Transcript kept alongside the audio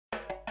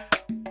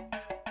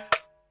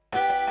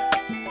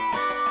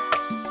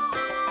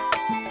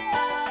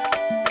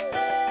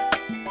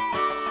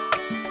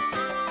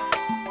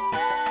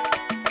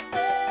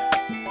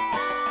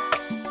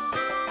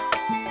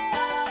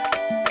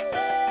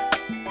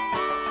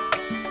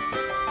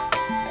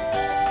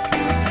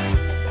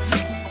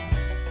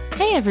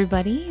Hey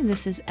everybody,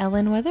 this is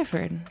Ellen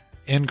Weatherford.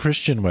 And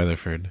Christian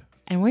Weatherford.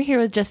 And we're here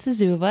with Just the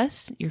Zoo of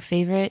Us, your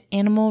favorite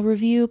animal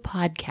review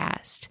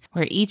podcast,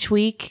 where each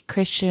week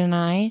Christian and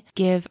I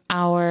give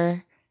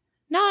our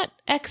not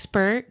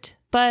expert,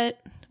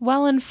 but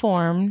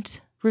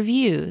well-informed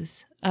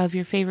reviews of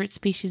your favorite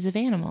species of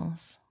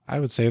animals. I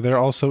would say they're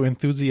also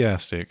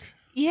enthusiastic.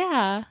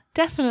 Yeah,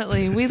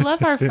 definitely. We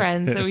love our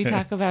friends that we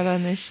talk about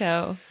on this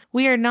show.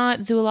 We are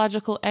not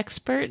zoological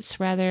experts,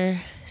 rather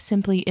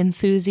simply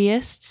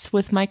enthusiasts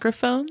with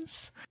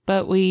microphones,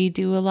 but we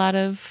do a lot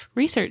of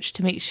research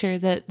to make sure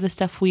that the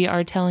stuff we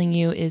are telling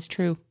you is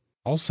true.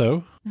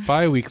 Also,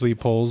 bi-weekly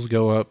polls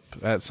go up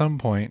at some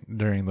point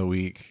during the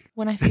week.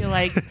 When I feel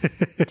like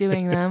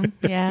doing them,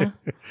 yeah.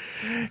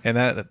 And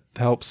that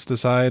helps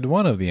decide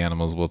one of the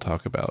animals we'll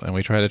talk about. And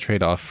we try to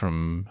trade off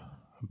from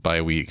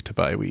bi-week to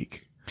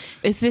bi-week.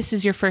 If this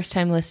is your first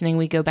time listening,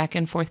 we go back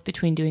and forth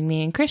between doing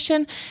me and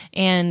Christian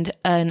and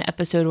an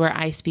episode where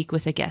I speak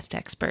with a guest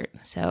expert.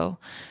 So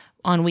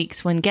on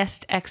weeks when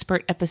guest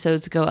expert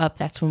episodes go up,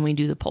 that's when we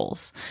do the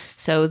polls.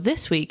 So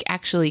this week,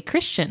 actually,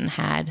 Christian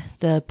had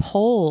the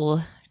poll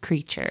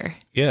creature.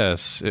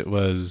 Yes, it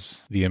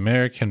was the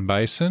American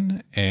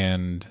bison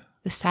and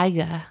The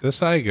saiga. the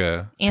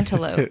saiga.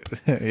 Antelope.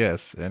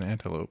 Yes, an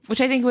antelope.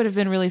 Which I think would have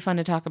been really fun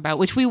to talk about,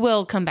 which we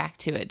will come back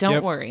to it.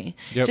 Don't worry.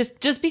 Yep.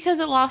 Just because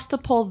it lost the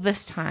poll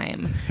this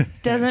time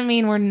doesn't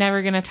mean we're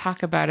never going to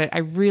talk about it. I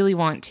really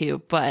want to,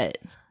 but...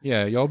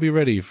 Yeah, y'all be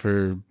ready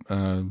for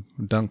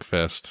Dunk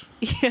Fest.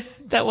 Yeah,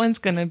 that one's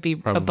going to be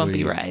a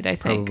bumpy ride, I think.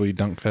 Probably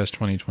Dunk Fest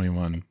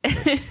 2021.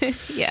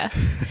 Yeah.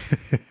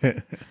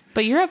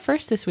 But you're up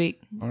first this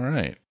week. All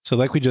right. So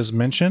like we just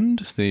mentioned,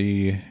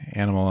 the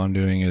animal I'm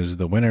doing is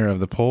the winner of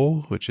the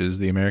poll, which is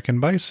the American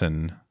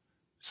bison.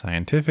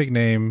 Scientific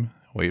name,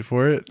 wait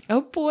for it,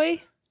 Oh,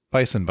 boy.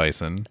 bison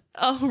bison.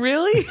 Oh,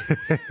 really?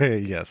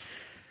 Yes.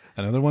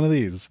 Another one of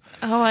these.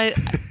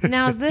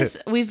 Now this,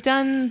 we've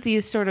done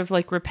these sort of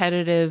like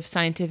repetitive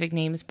scientific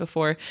names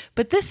before,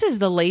 but this is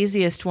the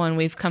laziest one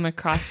we've come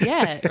across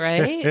yet,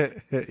 right?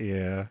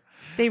 Yeah.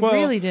 They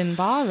really didn't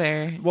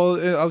bother.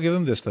 Well, I'll give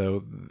them this,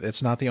 though.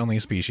 It's not the only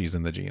species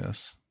in the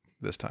genus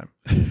this time.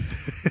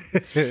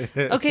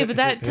 Okay, but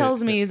that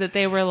tells me that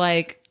they were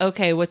like,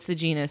 okay, what's the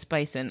genus?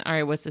 Bison. All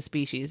right, what's the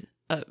species?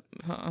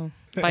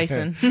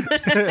 Bison.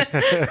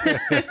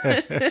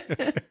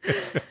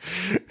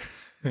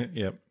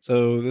 Yep.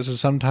 So this is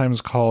sometimes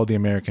called the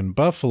American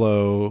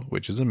buffalo,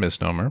 which is a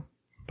misnomer,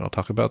 but I'll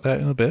talk about that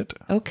in a bit.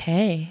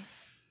 Okay.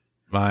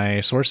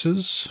 My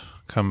sources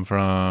come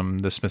from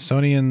the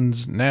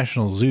Smithsonian's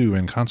National Zoo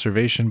and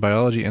Conservation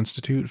Biology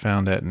Institute,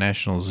 found at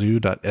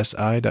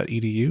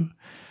nationalzoo.si.edu,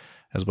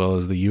 as well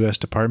as the U.S.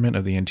 Department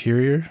of the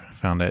Interior,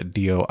 found at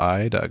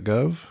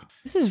doi.gov.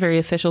 This is very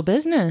official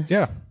business.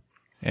 Yeah.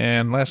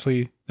 And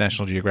lastly,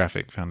 National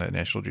Geographic, found at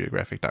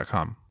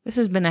nationalgeographic.com. This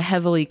has been a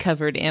heavily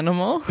covered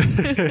animal.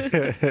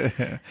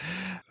 A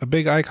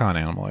big icon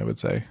animal, I would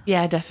say.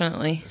 Yeah,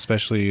 definitely.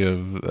 Especially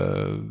of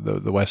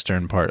the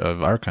western part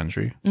of our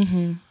country.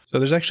 Mm-hmm. So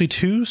there's actually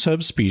two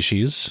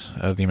subspecies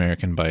of the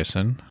American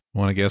bison.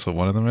 Want to guess what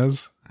one of them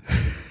is?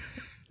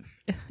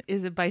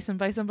 Is it bison,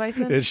 bison,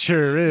 bison? It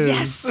sure is.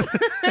 Yes.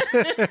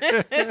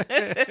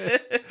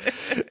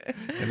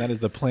 And that is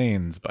the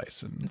plains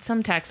bison.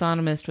 Some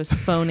taxonomist was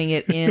phoning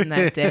it in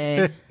that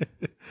day.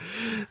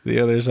 The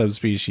other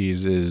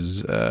subspecies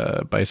is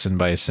bison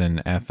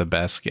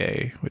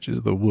athabascae, which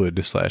is the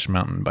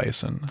wood/mountain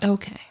bison.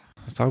 Okay.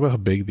 Let's talk about how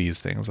big these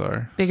things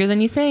are. Bigger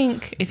than you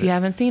think, if you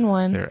haven't seen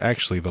one. They're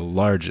actually the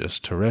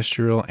largest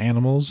terrestrial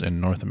animals in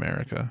North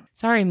America.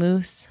 Sorry,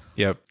 moose.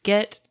 Yep.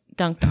 Get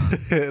dunked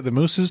on. The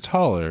moose is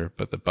taller,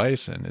 but the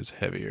bison is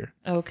heavier.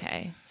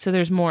 Okay. So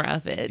there's more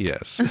of it.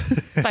 Yes.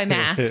 By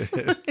mass.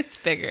 It's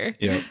bigger.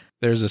 Yep.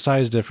 There's a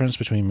size difference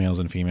between males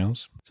and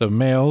females. So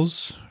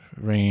males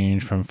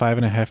range from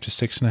 5.5 to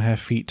 6.5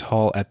 feet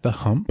tall at the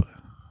hump.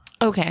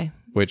 Okay.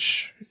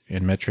 Which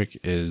in metric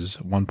is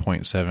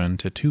 1.7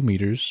 to 2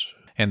 meters.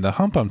 And the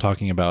hump I'm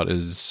talking about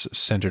is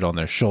centered on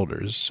their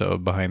shoulders. So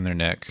behind their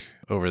neck,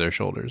 over their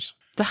shoulders.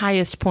 The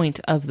highest point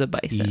of the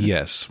bison.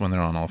 Yes, when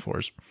they're on all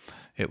fours,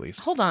 at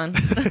least. Hold on.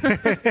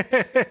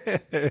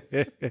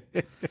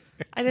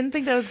 I didn't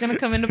think that was going to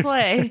come into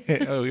play.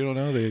 Oh, you don't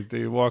know?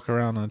 They walk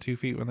around on 2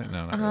 feet when they...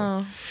 No,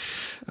 not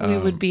really.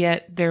 We would be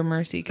at their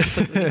mercy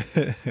completely.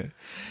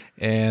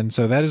 And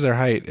so that is their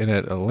height, and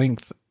at a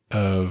length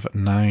of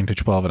 9 to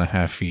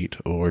 12.5 feet,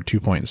 or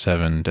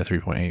 2.7 to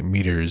 3.8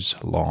 meters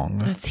long.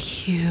 That's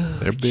huge.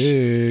 They're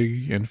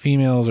big, and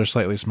females are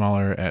slightly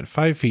smaller at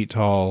 5 feet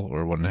tall,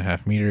 or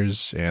 1.5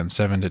 meters, and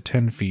 7 to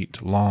 10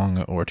 feet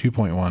long, or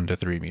 2.1 to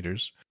 3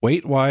 meters.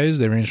 Weight-wise,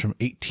 they range from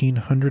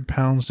 1,800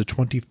 pounds to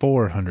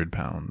 2,400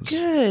 pounds.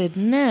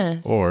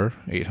 Goodness. Or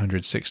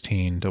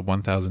 816 to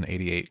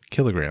 1,088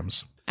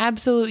 kilograms.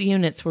 Absolute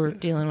units we're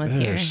dealing with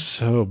They're here.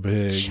 so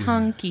big.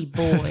 Chunky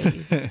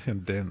boys.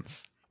 And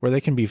dense. Where they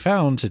can be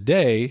found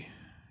today,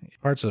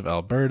 parts of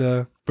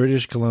Alberta,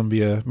 British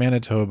Columbia,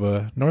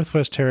 Manitoba,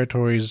 Northwest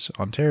Territories,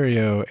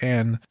 Ontario,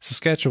 and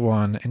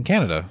Saskatchewan in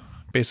Canada.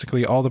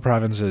 Basically, all the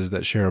provinces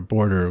that share a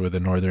border with the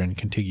northern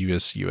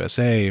contiguous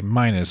USA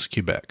minus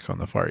Quebec on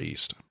the far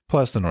east,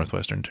 plus the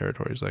northwestern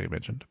territories, like I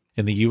mentioned.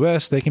 In the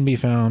U.S., they can be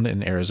found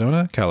in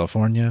Arizona,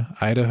 California,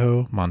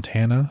 Idaho,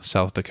 Montana,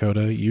 South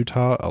Dakota,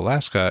 Utah,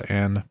 Alaska,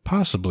 and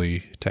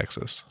possibly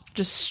Texas.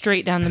 Just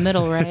straight down the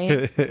middle,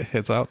 right?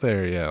 It's out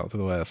there, yeah, out to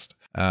the west.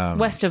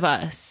 West of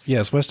us.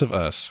 Yes, west of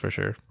us, for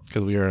sure,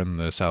 because we are in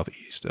the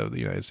southeast of the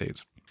United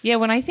States. Yeah,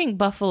 when I think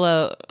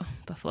buffalo,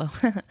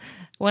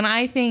 when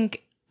I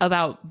think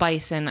about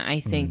bison, I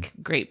think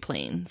Great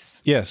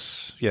Plains.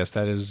 Yes,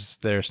 that is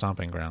their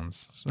stomping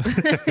grounds.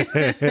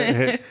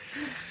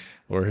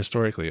 Or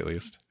historically, at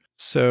least.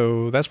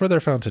 So that's where they're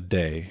found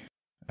today.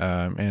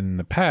 In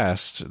the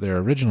past, their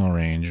original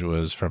range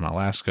was from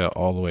Alaska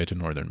all the way to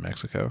northern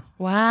Mexico.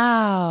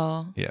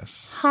 Wow.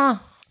 Yes. Huh.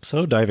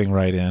 So diving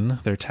right in,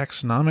 their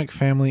taxonomic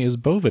family is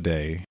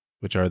Bovidae,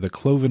 which are the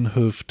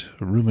cloven-hoofed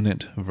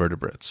ruminant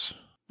vertebrates.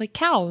 Like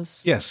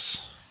cows.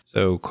 Yes.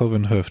 So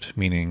cloven-hoofed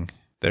meaning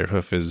their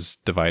hoof is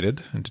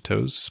divided into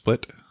toes,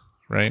 split,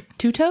 right?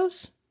 2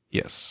 toes?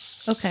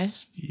 Yes. Okay.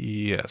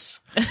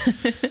 Yes.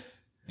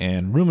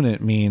 And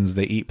ruminant means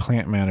they eat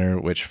plant matter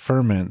which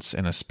ferments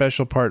in a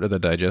special part of the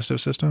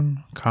digestive system,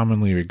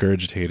 commonly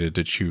regurgitated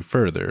to chew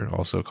further,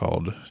 also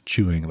called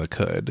chewing the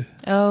cud.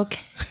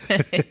 Okay.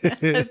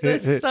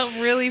 There's something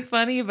really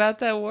funny about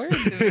that word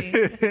to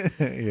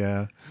me.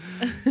 Yeah.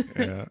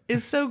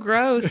 It's so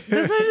gross.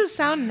 Doesn't it just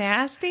sound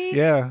nasty?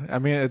 Yeah. I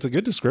mean, it's a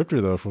good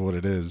descriptor, though, for what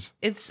it is.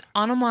 It's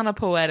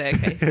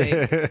onomatopoetic, I think.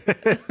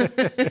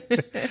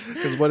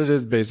 Because what it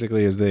is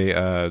basically is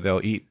they'll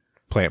eat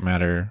plant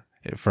matter.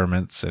 It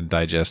ferments and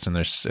digests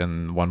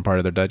in one part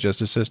of their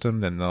digestive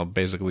system, then they'll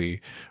basically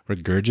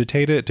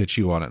regurgitate it to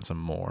chew on it some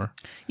more.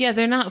 Yeah,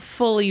 they're not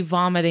fully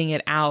vomiting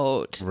it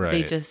out. Right.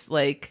 They just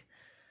like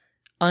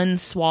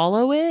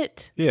unswallow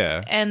it.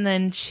 Yeah. And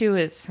then chew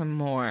it some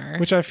more.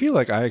 Which I feel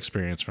like I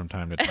experience from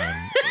time to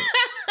time.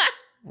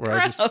 Where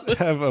I just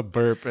have a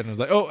burp and it's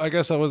like, oh, I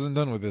guess I wasn't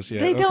done with this yet.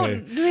 They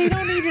don't need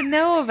to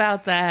know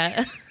about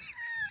that.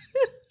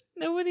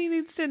 Nobody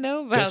needs to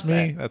know about just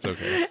me? That's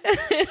okay.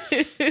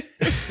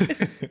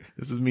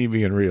 This is me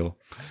being real.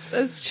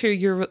 That's true.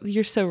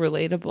 You're so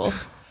relatable.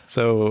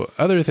 So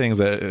other things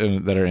that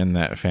are in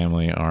that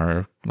family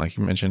are, like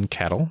you mentioned,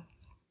 cattle,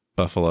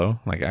 buffalo,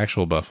 like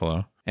actual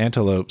buffalo,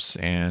 antelopes,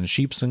 and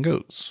sheeps and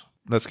goats.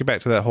 Let's get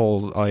back to that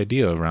whole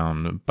idea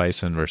around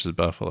bison versus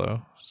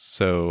buffalo.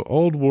 So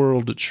old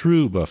world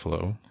true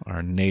buffalo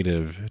are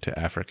native to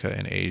Africa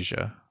and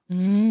Asia,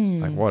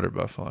 like water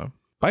buffalo.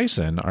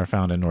 Bison are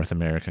found in North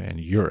America and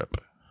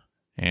Europe,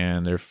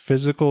 and their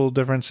physical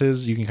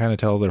differences, you can kind of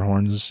tell their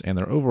horns and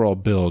their overall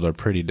build are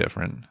pretty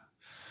different.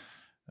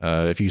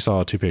 If you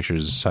saw 2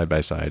 pictures side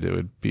by side, it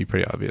would be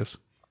pretty obvious.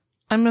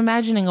 I'm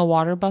imagining a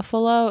water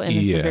buffalo, and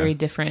it's a very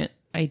different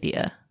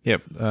idea.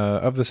 Yep,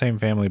 of the same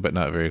family, but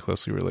not very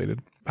closely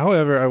related.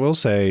 However, I will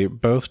say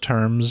both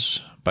terms,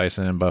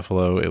 bison and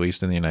buffalo, at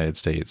least in the United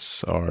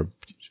States, are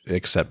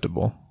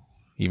acceptable,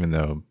 even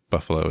though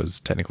buffalo is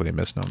technically a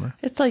misnomer.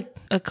 It's like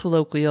a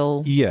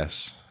colloquial.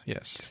 Yes.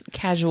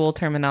 Casual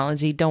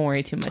terminology. Don't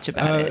worry too much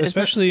about it.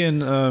 Especially in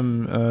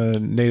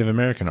Native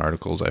American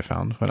articles I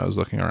found when I was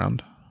looking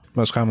around.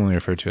 Most commonly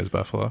referred to as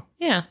buffalo.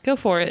 Yeah, go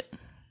for it.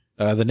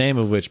 The name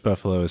of which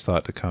buffalo is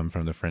thought to come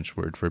from the French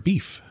word for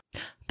beef.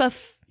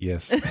 Buff.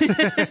 Yes.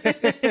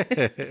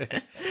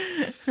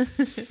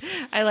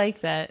 I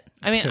like that.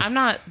 I mean, I'm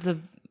not the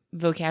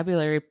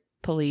vocabulary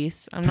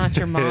police. I'm not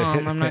your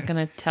mom. I'm not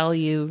going to tell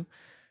you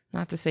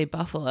not to say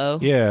buffalo.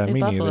 Yeah, say me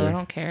buffalo. neither. I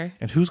don't care.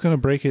 And who's going to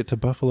break it to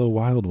Buffalo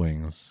Wild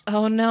Wings?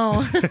 Oh,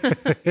 no.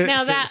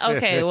 Now that,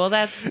 okay, well,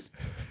 that's,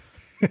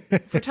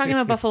 we're talking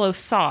about buffalo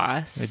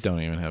sauce. They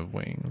don't even have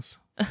wings.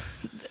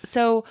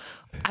 So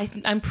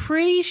I'm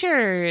pretty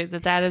sure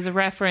that is a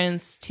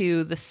reference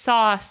to the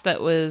sauce that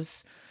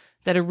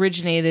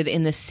originated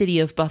in the city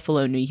of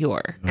Buffalo, New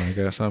York. I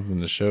got something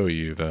to show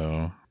you,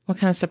 though. What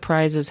kind of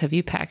surprises have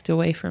you packed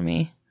away for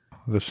me?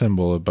 The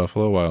symbol of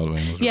Buffalo Wild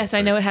Wings. Yes,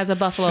 I know it has a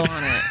buffalo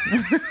on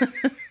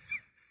it.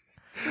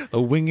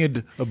 A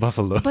winged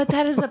buffalo. But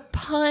that is a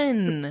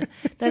pun.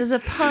 That is a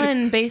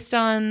pun based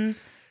on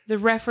the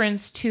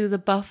reference to the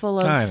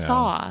buffalo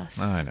sauce.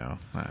 I know.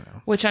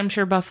 Which I'm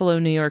sure Buffalo,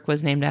 New York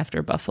was named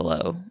after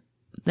buffalo,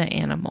 the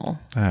animal.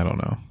 I don't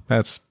know.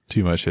 That's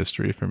too much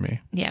history for me.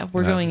 Yeah,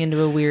 we're going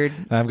into a weird...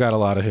 I've got a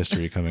lot of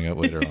history coming up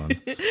later on.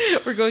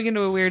 We're going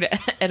into a weird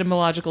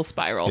etymological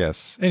spiral.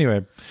 Yes.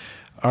 Anyway,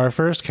 our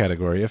first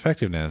category,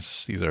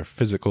 effectiveness. These are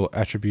physical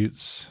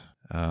attributes.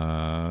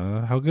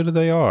 How good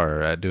they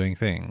are at doing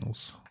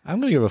things. I'm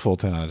going to give a full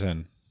 10 out of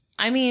 10.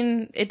 I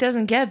mean, it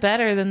doesn't get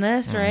better than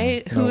this,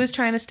 right? Nope. Who is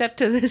trying to step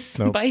to this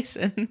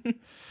bison?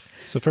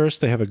 So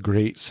first, they have a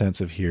great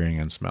sense of hearing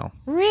and smell.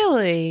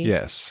 Really?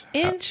 Yes.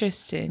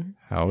 Interesting.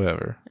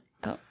 However,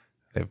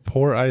 they have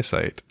poor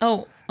eyesight.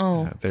 Oh.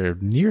 They're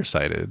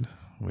nearsighted,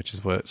 which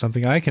is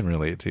something I can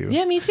relate to.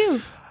 Yeah, me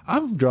too.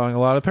 I'm drawing a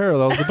lot of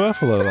parallels to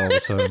buffalo all of a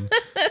sudden.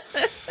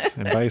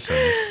 And bison.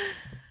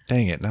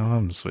 Dang it, now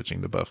I'm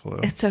switching to buffalo.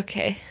 It's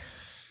okay.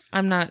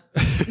 I'm not...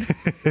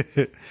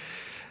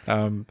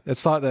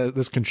 It's thought that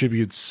this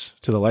contributes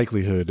to the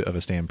likelihood of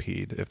a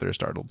stampede if they're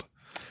startled.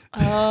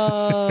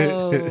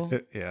 Oh.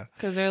 Yeah.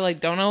 Because they're like,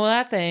 don't know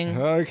that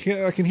thing. I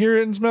can hear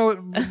it and smell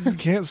it.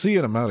 Can't see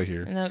it. I'm out of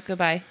here. No,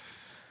 goodbye.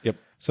 Yep.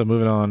 So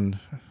moving on.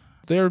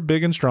 They're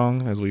big and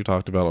strong, as we've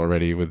talked about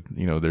already, with,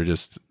 they're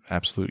just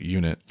absolute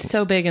unit.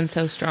 So big and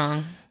so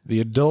strong.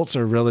 The adults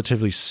are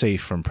relatively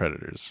safe from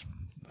predators.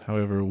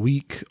 However,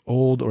 weak,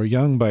 old, or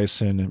young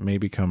bison may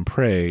become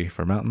prey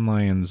for mountain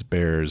lions,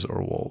 bears,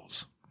 or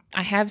wolves.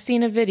 I have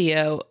seen a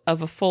video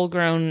of a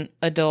full-grown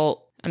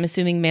adult, I'm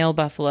assuming male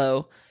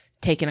buffalo,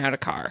 taking out a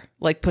car,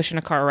 like pushing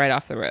a car right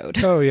off the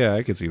road. Oh, yeah,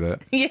 I could see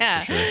that.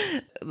 Yeah.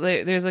 Sure.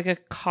 There's like a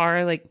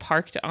car like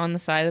parked on the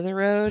side of the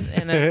road,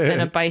 and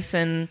a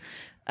bison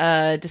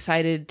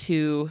decided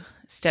to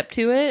step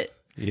to it.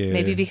 Yeah.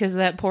 Maybe because of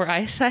that poor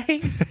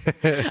eyesight.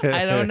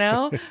 I don't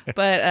know.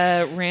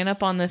 But ran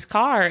up on this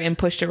car and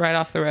pushed it right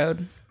off the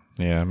road.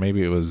 Yeah,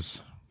 maybe it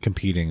was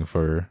competing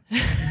for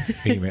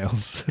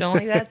females. Don't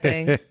like that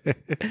thing.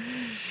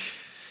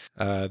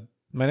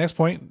 My next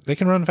point, they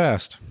can run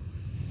fast.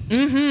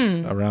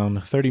 Mm-hmm.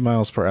 Around 30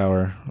 miles per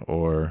hour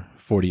or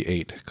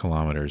 48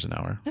 kilometers an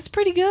hour. That's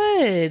pretty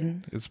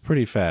good. It's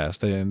pretty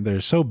fast. And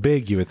they're so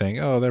big you would think,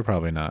 oh, they're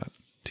probably not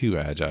too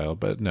agile,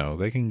 but no,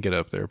 they can get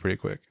up there pretty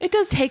quick. It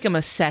does take them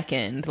a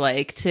second,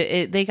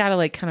 they gotta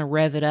like kind of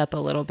rev it up a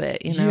little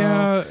bit,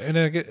 Yeah, and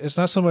it's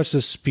not so much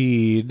the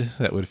speed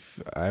that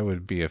I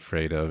would be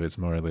afraid of. It's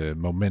more the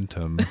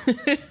momentum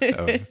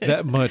of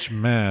that much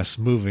mass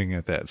moving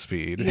at that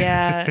speed.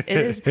 Yeah, it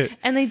is.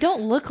 And they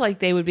don't look like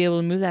they would be able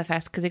to move that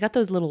fast because they got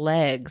those little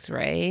legs,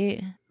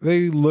 right?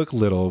 They look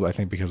little, I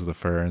think, because of the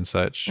fur and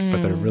such,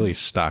 but they're really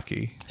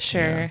stocky.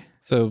 Sure. Yeah.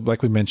 So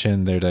like we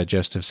mentioned, their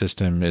digestive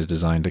system is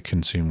designed to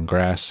consume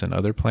grass and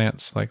other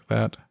plants like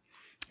that.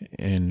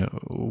 In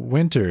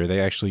winter, they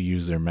actually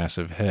use their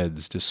massive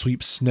heads to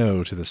sweep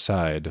snow to the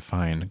side to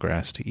find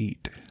grass to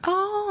eat.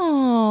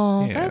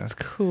 Oh, Yeah. that's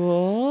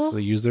cool. So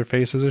they use their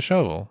face as a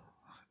shovel,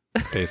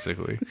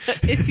 basically.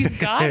 If you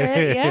got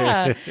it,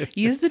 yeah.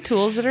 Use the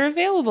tools that are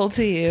available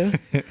to you.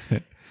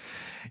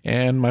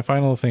 And my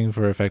final thing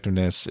for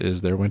effectiveness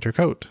is their winter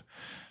coat.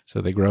 So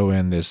they grow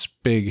in this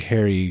big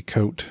hairy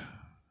coat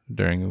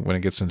when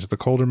it gets into the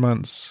colder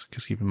months,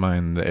 because keep in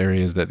mind the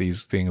areas that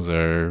these things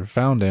are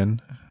found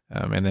in.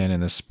 And then in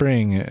the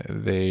spring,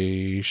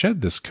 they shed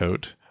this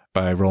coat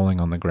by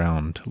rolling on the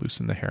ground to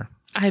loosen the hair.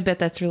 I bet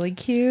that's really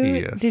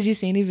cute. Yes. Did you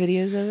see any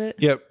videos of it?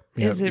 Yep.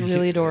 Is it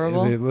really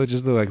adorable? They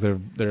just look like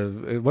they're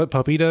what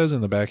puppy does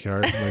in the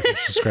backyard, like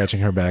she's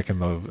scratching her back in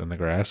the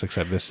grass.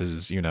 Except this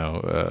is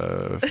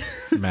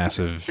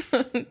massive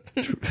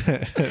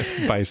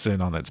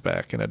bison on its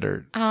back in the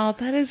dirt. Oh,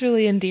 that is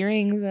really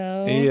endearing,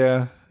 though.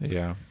 Yeah.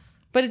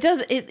 But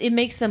it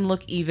makes them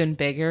look even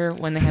bigger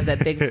when they have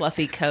that big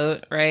fluffy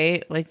coat,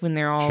 right? Like when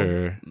they're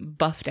all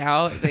buffed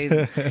out,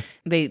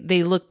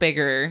 they look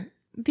bigger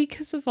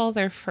because of all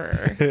their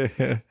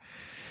fur.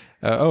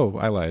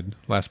 I lied.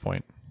 Last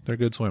point. They're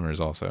good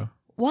swimmers also.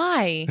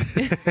 Why?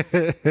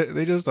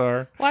 They just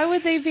are. Why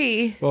would they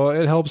be? Well,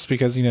 it helps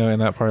because, in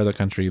that part of the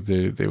country,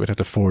 they would have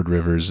to ford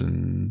rivers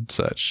and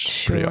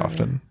such pretty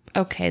often.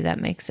 Okay, that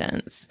makes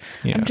sense.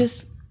 Yeah.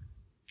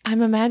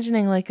 I'm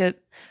imagining like a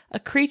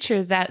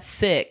creature that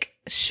thick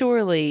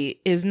surely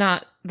is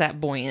not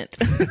that buoyant.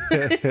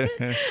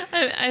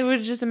 I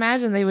would just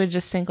imagine they would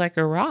just sink like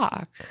a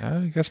rock.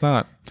 I guess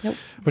not. Nope.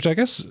 Which I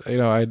guess,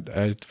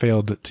 I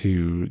failed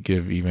to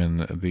give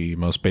even the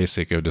most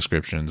basic of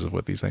descriptions of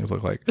what these things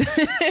look like.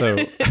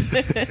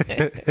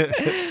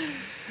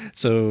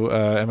 So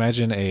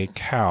imagine a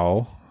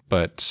cow,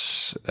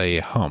 but a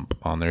hump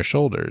on their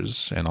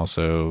shoulders, and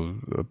also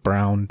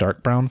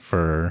dark brown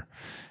fur.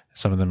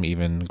 Some of them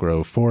even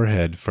grow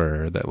forehead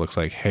fur that looks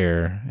like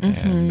hair,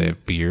 and they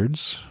have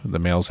beards. The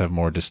males have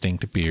more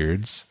distinct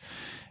beards,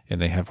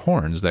 and they have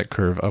horns that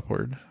curve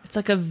upward. It's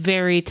like a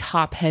very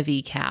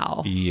top-heavy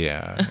cow.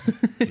 Yeah.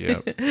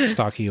 Yep.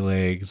 Stocky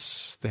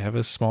legs. They have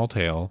a small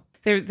tail.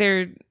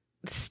 They're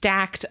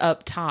stacked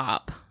up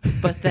top,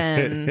 but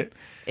then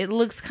it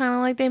looks kind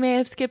of like they may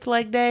have skipped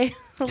leg day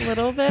a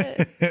little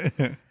bit.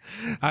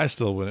 I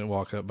still wouldn't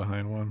walk up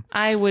behind one.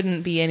 I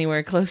wouldn't be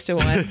anywhere close to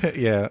one.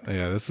 Yeah,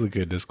 this is a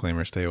good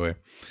disclaimer. Stay away.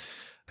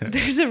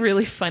 There's a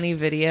really funny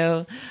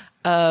video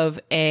of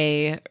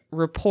a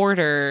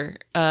reporter,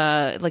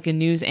 like a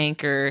news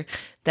anchor,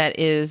 that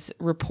is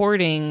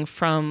reporting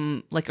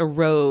from like a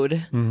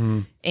road,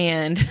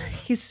 and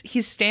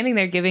he's standing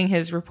there giving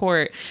his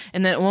report,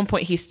 and then at one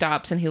point he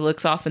stops and he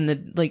looks off in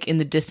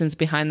the distance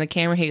behind the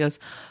camera. He goes,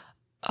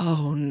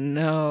 "Oh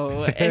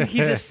no." And he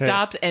just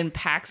stops and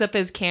packs up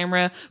his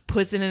camera,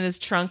 puts it in his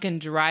trunk, and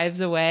drives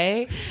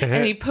away.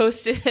 And he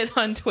posted it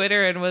on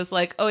Twitter and was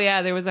like, "Oh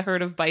yeah, there was a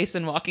herd of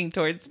bison walking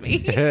towards me."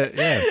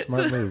 Yeah,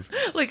 smart move.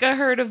 Like a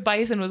herd of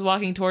bison was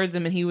walking towards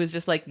him, and he was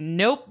just like,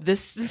 "Nope,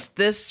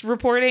 this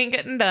report ain't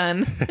getting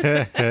done."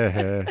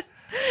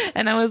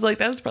 And I was like,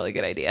 that's probably a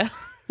good idea.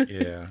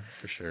 Yeah,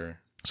 for sure.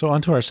 So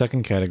on to our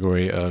second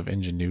category of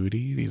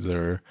ingenuity. These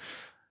are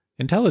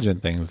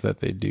Intelligent things that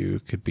they do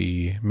could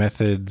be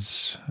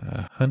methods,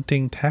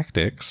 hunting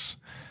tactics,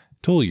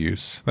 tool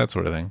use, that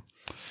sort of thing.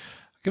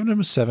 Giving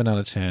them a 7 out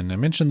of 10. I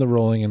mentioned the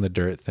rolling in the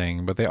dirt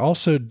thing, but they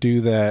also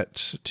do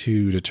that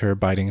to deter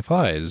biting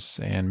flies,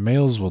 and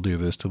males will do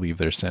this to leave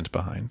their scent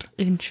behind.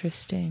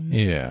 Interesting.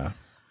 Yeah.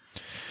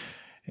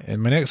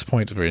 And my next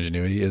point for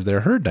ingenuity is their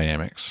herd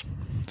dynamics.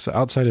 So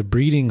outside of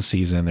breeding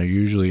season, they're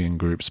usually in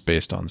groups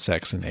based on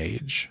sex and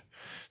age.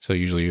 So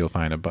usually you'll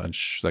find a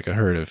bunch, like a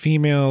herd of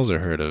females, or a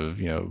herd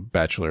of,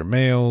 bachelor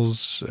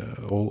males.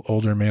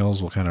 Older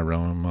males will kind of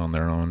roam on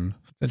their own.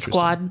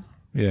 Squad.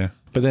 Yeah.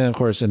 But then, of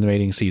course, in the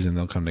mating season,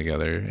 they'll come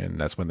together, and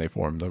that's when they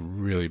form the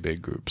really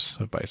big groups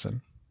of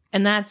bison.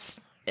 And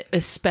that's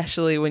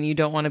especially when you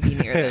don't want to be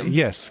near them.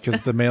 Yes,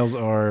 because the males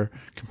are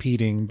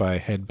competing by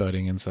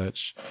headbutting and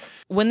such.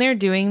 When they're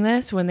doing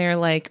this, when they're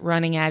like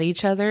running at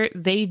each other,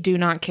 they do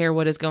not care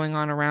what is going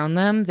on around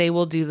them. They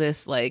will do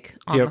this like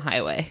on the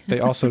highway. They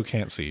also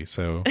can't see,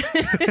 so.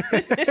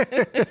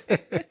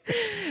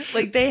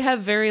 Like they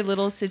have very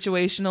little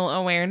situational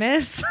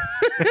awareness.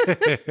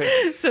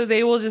 So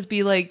they will just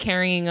be like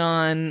carrying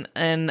on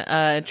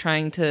and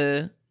trying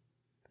to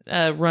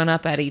run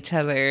up at each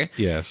other.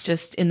 Yes.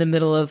 Just in the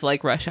middle of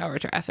like rush hour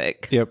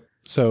traffic. Yep.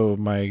 So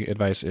my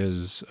advice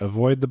is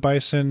avoid the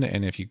bison,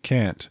 and if you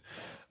can't,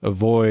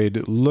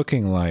 avoid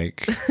looking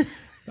like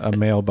a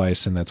male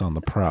bison that's on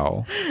the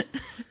prowl.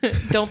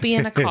 Don't be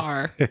in a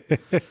car.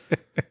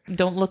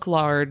 Don't look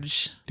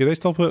large. Do they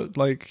still put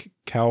like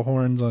cow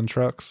horns on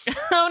trucks?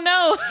 Oh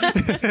no.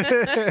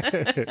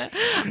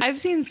 I've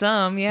seen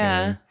some,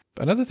 yeah.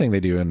 Another thing they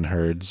do in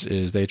herds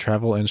is they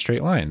travel in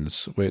straight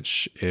lines,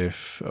 which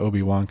if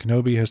Obi-Wan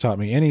Kenobi has taught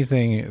me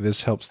anything,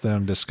 this helps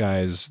them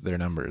disguise their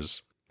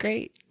numbers.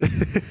 Great.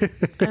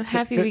 I'm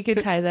happy we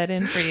could tie that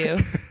in for you.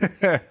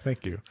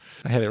 Thank you.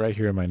 I had it right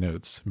here in my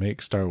notes.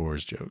 Make Star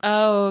Wars jokes.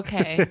 Oh,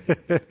 okay.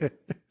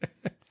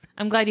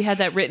 I'm glad you had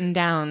that written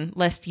down,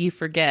 lest you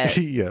forget.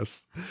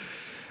 Yes.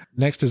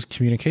 Next is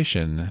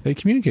communication. They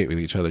communicate with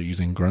each other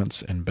using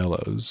grunts and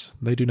bellows.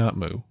 They do not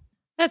moo.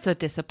 That's a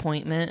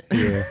disappointment.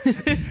 Yeah.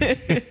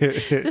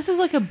 This is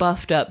like a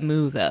buffed up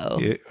moo, though.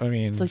 Yeah, I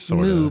mean, it's like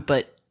sorta moo,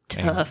 but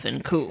tough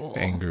and cool.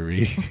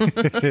 Angry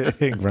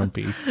and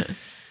grumpy.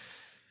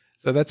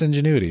 So that's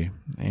ingenuity.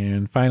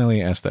 And finally,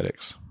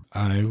 aesthetics.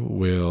 I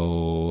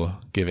will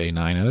give a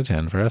 9 out of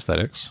 10 for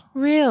aesthetics.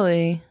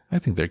 Really? I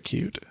think they're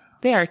cute.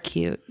 They are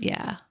cute,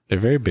 yeah. They're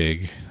very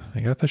big.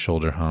 They got the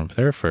shoulder hump.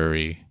 They're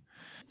furry.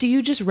 Do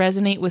you just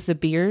resonate with the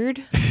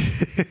beard?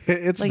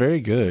 It's like,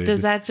 very good.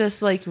 Does that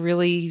just like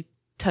really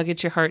tug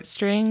at your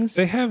heartstrings?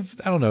 They have,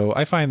 I don't know.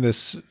 I find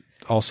this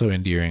also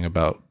endearing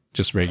about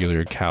just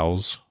regular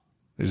cows.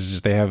 It's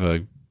just they have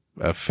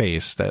a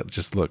face that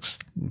just looks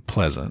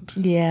pleasant.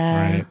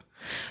 Yeah. Right?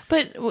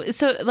 But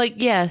so like,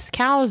 yes,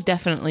 cows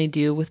definitely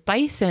do. With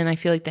bison, I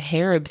feel like the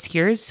hair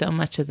obscures so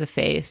much of the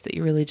face that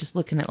you're really just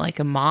looking at like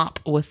a mop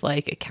with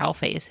like a cow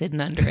face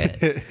hidden under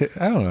it.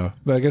 I don't know.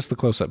 But I guess the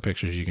close-up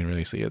pictures, you can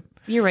really see it.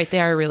 You're right.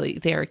 They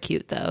are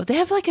cute though. They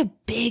have like a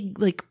big,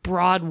 like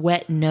broad,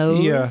 wet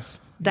nose. Yeah.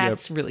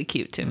 That's really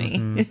cute to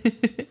me.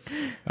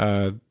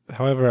 Mm-hmm.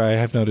 However, I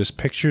have noticed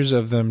pictures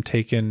of them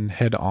taken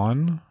head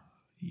on.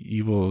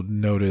 You will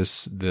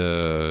notice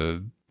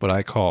what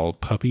I call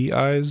puppy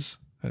eyes.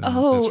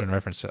 That's in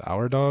reference to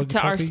our dog. To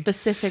Puppy? Our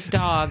specific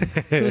dog,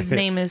 whose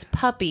name is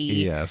Puppy.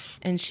 Yes.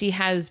 And she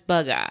has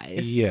bug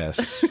eyes.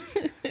 Yes.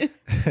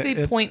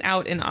 They point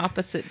out in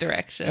opposite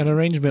directions. An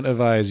arrangement of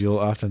eyes you'll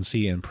often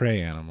see in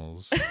prey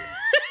animals.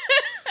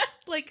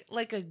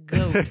 like a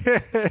goat.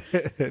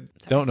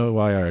 Don't know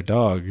why our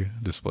dog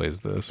displays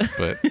this,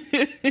 but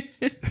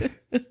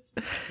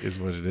is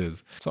what it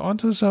is. So on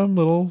to some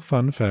little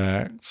fun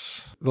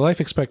facts. The life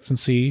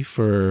expectancy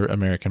for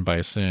American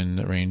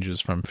bison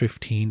ranges from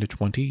 15 to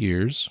 20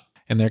 years.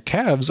 And their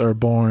calves are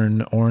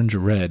born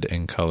orange-red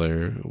in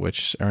color,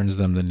 which earns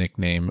them the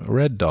nickname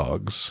red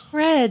dogs.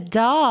 Red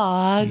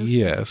dogs?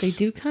 Yes. They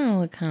do kind of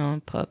look kind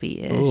of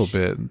puppy-ish. A little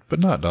bit, but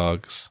not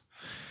dogs.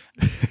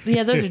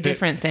 Yeah, those are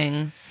different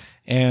things.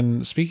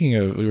 And speaking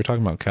of, we were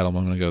talking about cattle a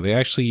moment ago, they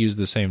actually use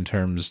the same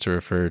terms to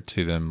refer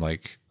to them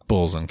like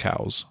bulls and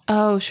cows.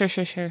 Oh, sure.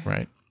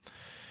 Right.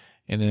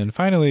 And then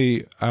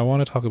finally, I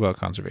want to talk about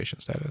conservation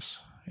status.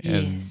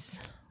 And yes.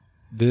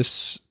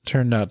 This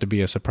turned out to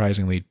be a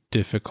surprisingly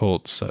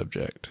difficult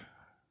subject.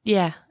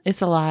 Yeah, it's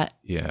a lot.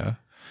 Yeah.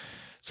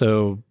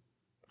 So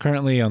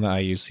currently on the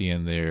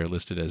IUCN, they're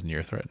listed as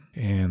near threatened.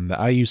 And the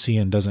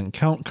IUCN doesn't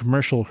count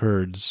commercial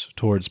herds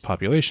towards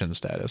population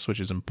status, which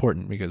is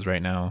important because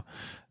right now,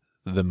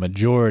 the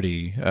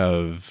majority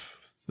of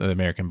the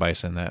American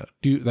bison that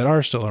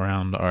are still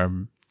around are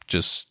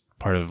just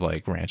part of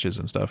like ranches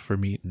and stuff for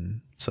meat and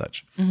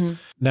such. Mm-hmm.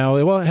 Now,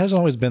 it hasn't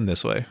always been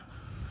this way.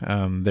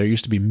 There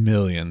used to be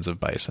millions of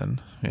bison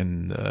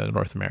in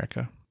North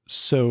America.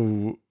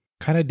 So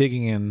kind of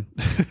digging in,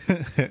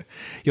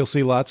 you'll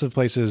see lots of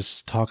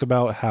places talk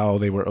about how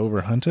they were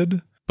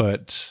overhunted,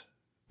 but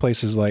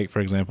places like, for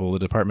example, the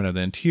Department of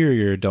the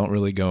Interior don't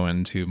really go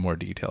into more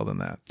detail than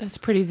that. That's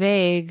pretty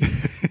vague.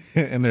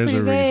 And there's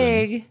a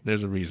reason.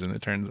 There's a reason,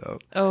 it turns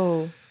out.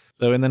 Oh.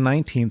 So in the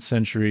 19th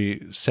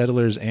century,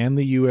 settlers and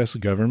the U.S.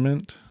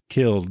 government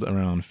killed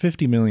around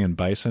 50 million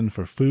bison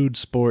for food,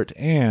 sport,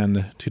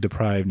 and to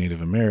deprive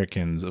Native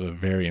Americans of a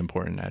very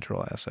important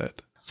natural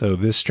asset. So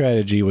this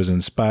strategy was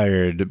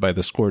inspired by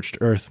the scorched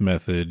earth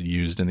method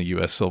used in the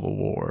U.S. Civil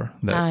War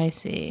that I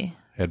see.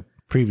 had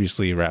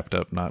previously wrapped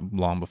up not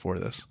long before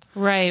this.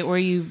 Right, where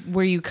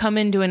you come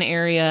into an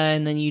area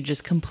and then you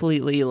just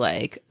completely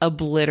like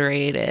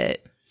obliterate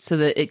it so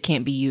that it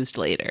can't be used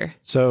later.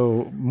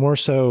 So more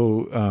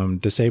so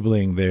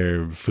disabling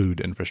their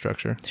food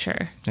infrastructure.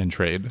 Sure. And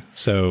trade.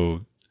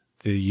 So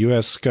the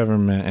U.S.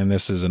 government, and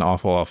this is an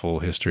awful, awful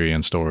history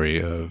and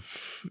story of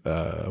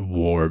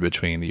war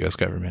between the U.S.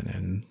 government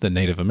and the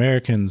Native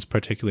Americans,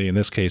 particularly in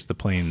this case, the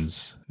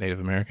Plains Native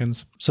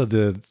Americans. So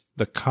the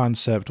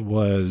concept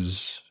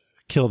was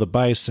kill the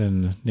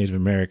bison, Native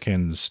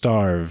Americans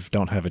starve,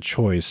 don't have a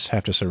choice,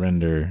 have to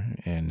surrender,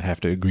 and have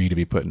to agree to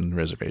be put in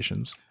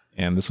reservations.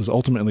 And this was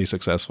ultimately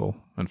successful,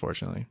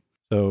 unfortunately.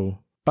 So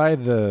by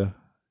the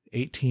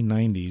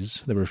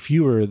 1890s, there were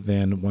fewer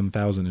than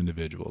 1,000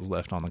 individuals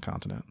left on the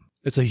continent.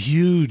 It's a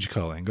huge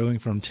culling, going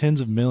from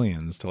tens of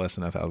millions to less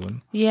than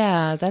 1,000.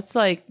 Yeah, that's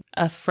like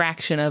a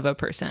fraction of a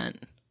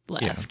percent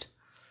left.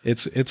 Yeah.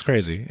 It's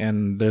crazy.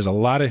 And there's a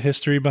lot of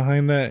history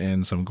behind that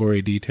and some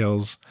gory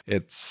details.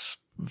 It's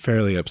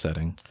fairly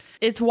upsetting.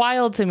 It's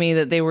wild to me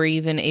that they were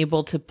even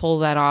able to pull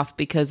that off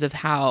because of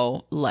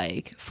how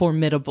like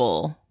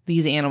formidable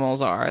these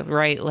animals are,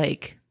 right?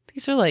 Like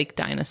these are like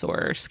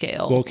dinosaur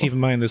scale. Well, keep in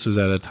mind this was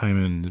at a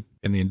time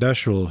in the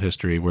industrial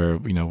history where,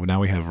 you know, now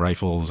we have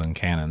rifles and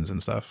cannons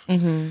and stuff.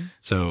 Mm-hmm.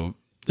 So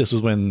this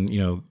was when, you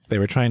know, they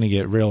were trying to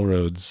get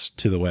railroads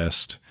to the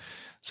west.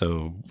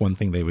 So one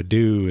thing they would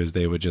do is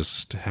they would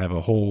just have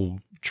a whole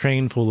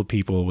train full of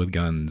people with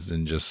guns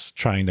and just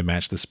trying to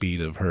match the speed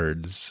of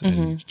herds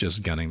and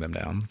just gunning them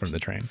down from the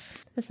train.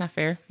 That's not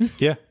fair.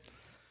 Yeah.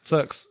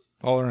 Sucks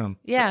all around.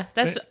 Yeah,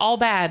 that's all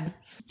bad.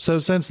 So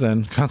since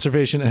then,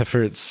 conservation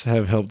efforts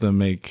have helped them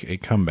make a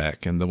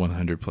comeback in the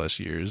 100 plus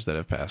years that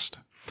have passed.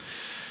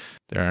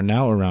 There are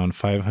now around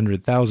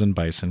 500,000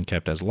 bison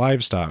kept as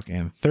livestock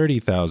and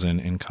 30,000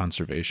 in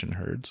conservation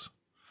herds.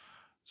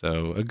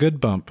 So a good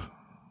bump,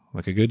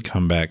 like a good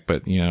comeback,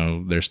 but, you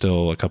know, they're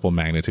still a couple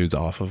magnitudes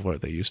off of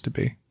what they used to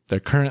be. Their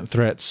current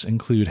threats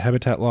include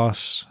habitat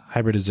loss,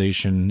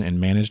 hybridization in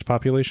managed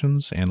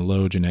populations, and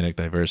low genetic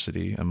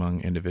diversity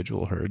among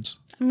individual herds.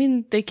 I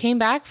mean, they came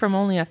back from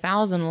only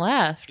 1,000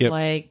 left. Yep.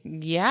 Like,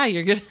 yeah,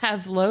 you're going to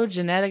have low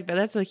genetic, but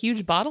that's a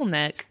huge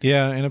bottleneck.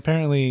 Yeah, and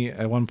apparently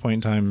at one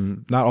point in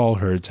time, not all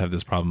herds have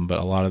this problem, but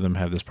a lot of them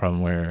have this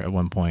problem where at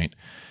one point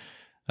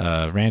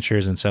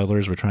ranchers and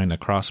settlers were trying to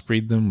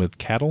crossbreed them with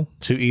cattle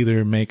to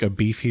either make a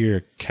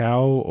beefier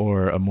cow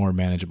or a more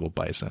manageable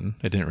bison.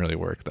 It didn't really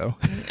work, though.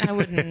 I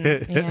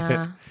wouldn't,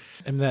 yeah.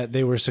 And that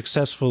they were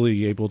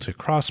successfully able to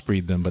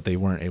crossbreed them, but they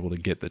weren't able to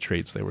get the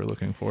traits they were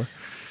looking for.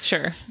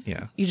 Sure.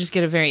 Yeah. You just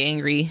get a very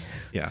angry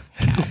Yeah.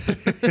 cow.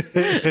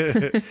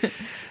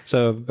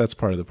 So that's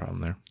part of the problem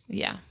there.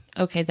 Yeah.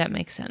 Okay, that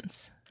makes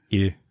sense.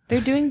 Yeah.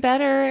 They're doing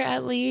better,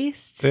 at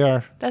least. They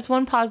are. That's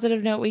one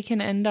positive note we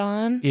can end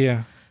on.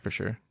 Yeah, for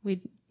sure.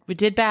 We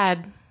did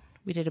bad.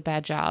 We did a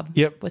bad job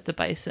with the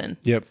bison.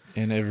 Yep.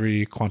 In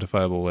every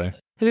quantifiable way.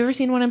 Have you ever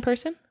seen one in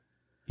person?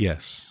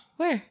 Yes.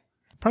 Where?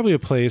 Probably a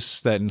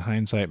place that in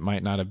hindsight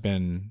might not have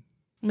been.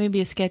 Maybe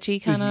a sketchy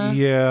kind of.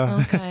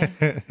 Yeah.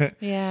 Okay.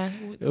 Yeah.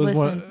 It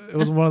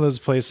was one of those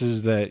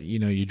places that, you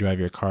know, you drive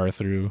your car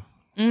through.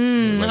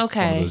 Okay. One of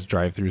those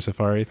drive-through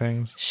safari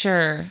things.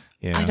 Sure.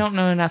 Yeah. I don't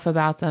know enough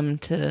about them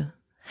to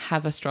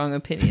have a strong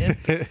opinion.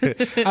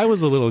 I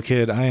was a little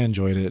kid. I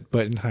enjoyed it,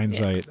 but in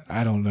hindsight,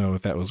 I don't know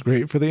if that was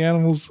great for the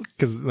animals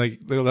because, like,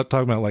 they're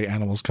talking about like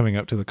animals coming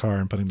up to the car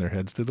and putting their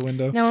heads through the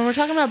window. Now, when we're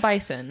talking about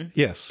bison,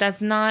 yes,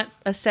 that's not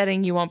a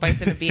setting you want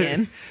bison to be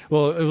in.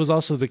 Well, it was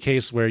also the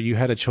case where you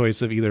had a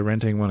choice of either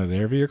renting one of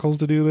their vehicles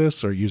to do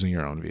this or using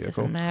your own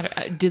vehicle. Doesn't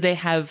matter. Do they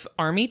have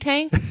army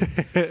tanks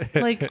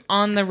like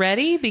on the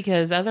ready?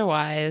 Because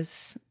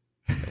otherwise,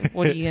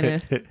 what are you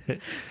gonna?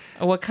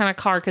 What kind of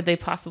car could they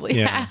possibly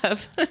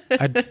have?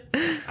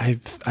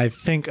 I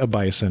think a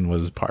bison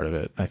was part of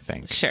it, I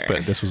think. Sure.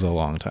 But this was a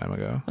long time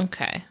ago.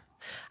 Okay.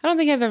 I don't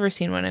think I've ever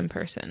seen one in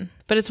person.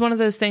 But it's one of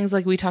those things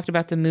like we talked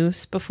about the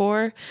moose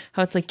before,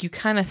 how it's like you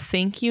kind of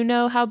think you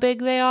know how big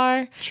they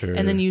are. Sure.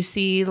 And then you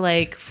see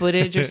like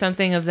footage or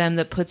something of them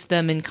that puts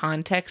them in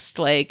context,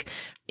 like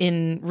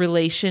in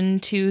relation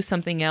to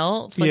something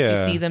else. Like you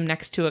see them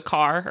next to a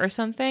car or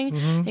something.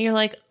 Mm-hmm. And you're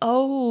like,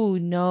 oh,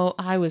 no,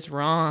 I was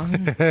wrong.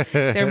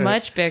 They're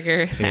much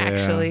bigger,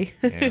 actually.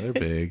 Yeah, they're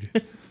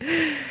big.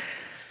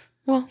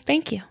 Well,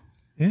 thank you.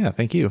 Yeah,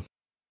 thank you.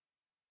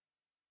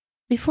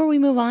 Before we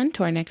move on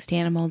to our next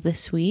animal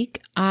this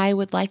week, I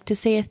would like to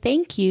say a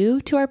thank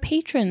you to our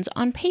patrons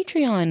on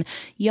Patreon.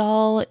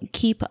 Y'all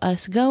keep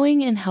us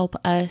going and help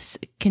us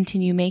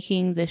continue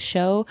making this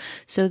show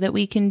so that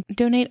we can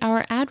donate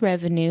our ad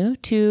revenue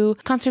to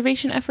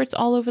conservation efforts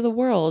all over the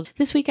world.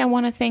 This week, I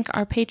want to thank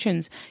our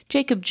patrons,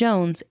 Jacob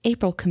Jones,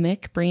 April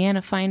Kamick,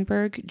 Brianna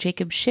Feinberg,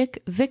 Jacob Schick,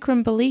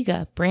 Vikram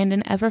Baliga,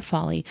 Brandon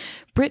Everfolly,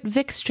 Britt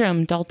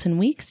Vikstrom, Dalton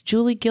Weeks,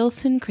 Julie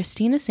Gilson,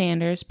 Christina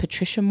Sanders,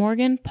 Patricia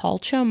Morgan, Paul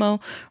Chomo,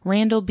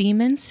 Randall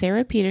Beeman,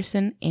 Sarah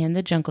Peterson, and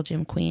the Jungle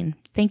Gym Queen.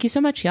 Thank you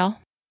so much, y'all.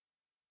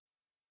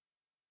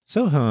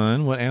 So,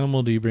 hon, what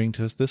animal do you bring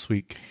to us this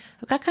week?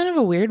 I've got kind of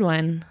a weird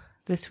one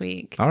this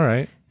week. All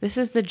right. This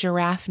is the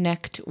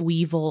Giraffe-Necked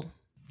Weevil.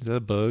 Is that a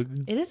bug?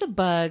 It is a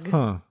bug.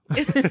 Huh.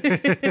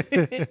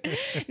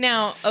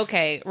 Now,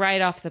 okay,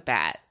 right off the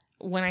bat,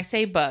 when I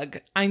say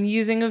bug, I'm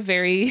using a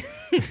very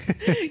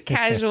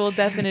casual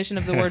definition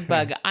of the word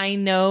bug. I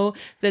know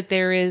that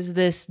there is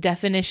this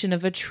definition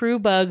of a true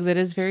bug that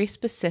is very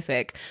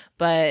specific,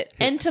 but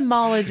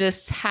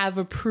entomologists have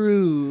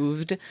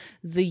approved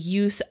the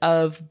use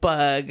of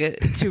bug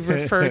to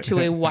refer to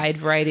a wide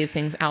variety of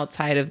things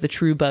outside of the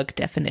true bug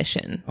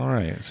definition. All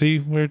right. See,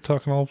 we're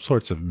talking all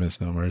sorts of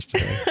misnomers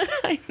today.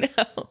 I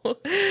know.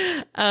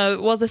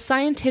 Well, the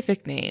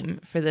scientific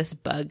name for this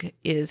bug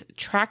is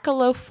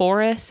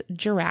Trachylophorus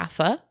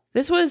giraffa.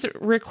 This was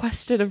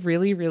requested a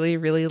really, really,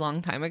 really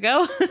long time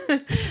ago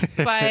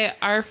by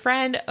our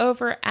friend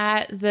over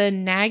at the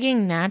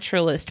Nagging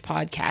Naturalist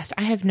podcast.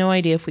 I have no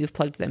idea if we've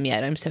plugged them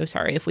yet. I'm so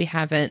sorry. If we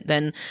haven't,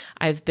 then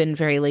I've been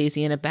very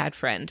lazy and a bad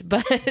friend.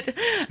 But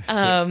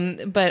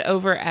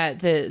over at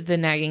the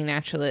Nagging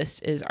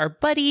Naturalist is our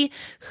buddy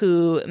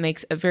who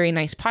makes a very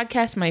nice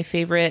podcast. My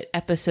favorite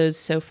episodes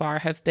so far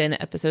have been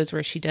episodes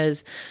where she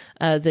does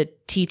the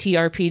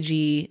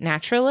TTRPG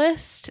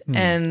Naturalist,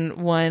 and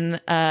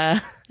one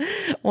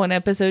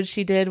episode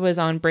she did was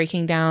on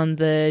breaking down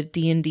the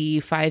D&D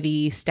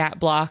 5e stat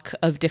block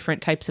of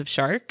different types of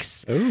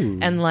sharks. Ooh.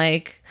 And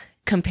like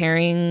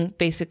comparing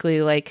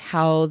basically like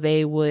how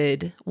they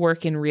would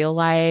work in real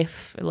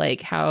life,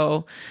 like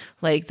how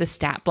like the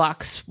stat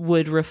blocks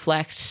would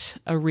reflect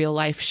a real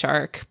life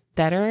shark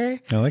better.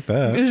 I like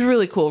that. It was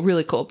really cool,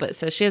 really cool. But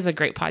so she has a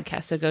great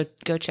podcast, so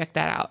go check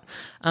that out.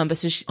 But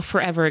so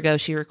forever ago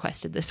she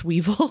requested this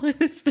weevil.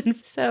 It's been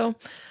so.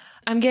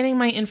 I'm getting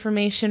my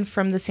information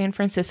from the San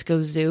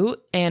Francisco Zoo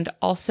and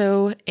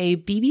also a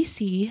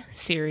BBC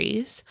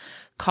series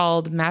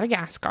called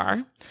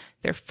Madagascar.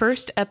 Their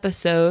first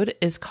episode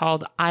is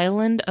called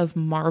Island of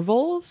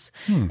Marvels,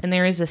 and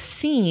there is a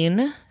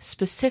scene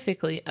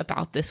specifically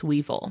about this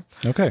weevil.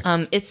 Okay.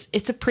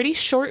 It's a pretty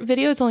short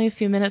video. It's only a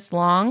few minutes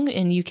long,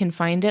 and you can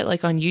find it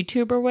like on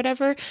YouTube or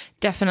whatever.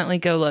 Definitely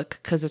go look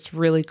because it's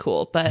really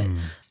cool. But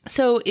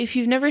so if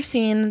you've never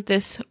seen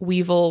this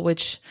weevil,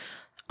 which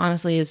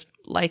honestly is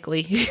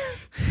likely,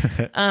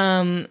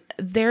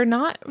 they're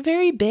not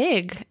very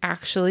big,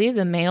 actually.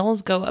 The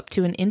males go up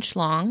to 1 inch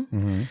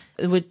long,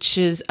 which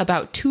is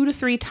about 2 to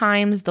 3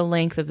 times the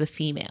length of the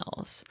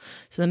females.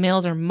 So the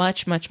males are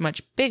much, much,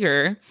 much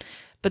bigger.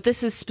 But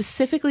this is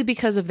specifically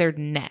because of their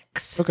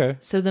necks. Okay.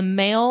 So the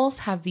males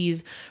have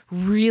these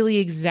really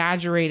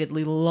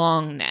exaggeratedly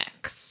long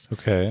necks.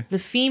 Okay. The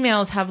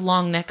females have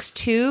long necks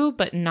too,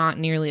 but not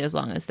nearly as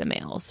long as the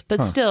males.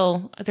 But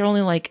still, they're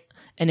only like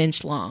 1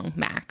 inch long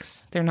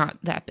max. They're not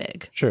that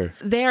big. Sure.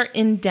 They're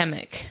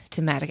endemic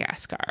to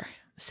Madagascar.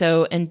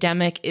 So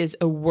endemic is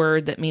a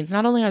word that means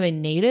not only are they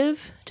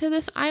native to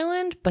this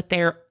island, but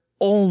they're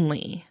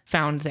only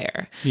found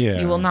there. Yeah.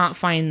 You will not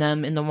find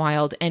them in the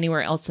wild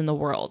anywhere else in the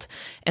world.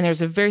 And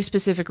there's a very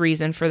specific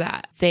reason for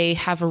that. They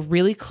have a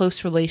really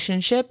close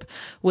relationship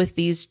with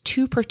these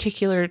 2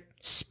 particular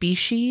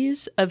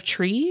species of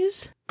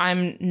trees.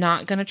 I'm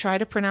not going to try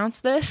to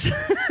pronounce this.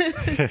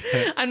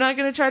 I'm not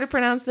going to try to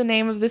pronounce the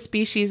name of the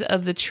species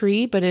of the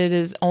tree, but it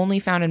is only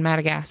found in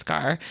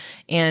Madagascar,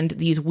 and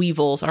these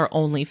weevils are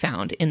only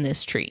found in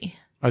this tree.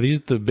 Are these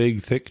the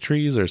big, thick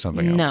trees or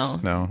something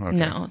else? No. Okay.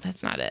 No,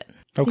 that's not it.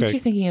 I Okay. think you're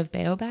thinking of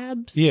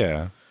baobabs.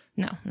 Yeah.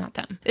 No, not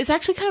them. It's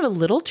actually kind of a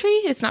little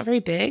tree. It's not very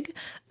big,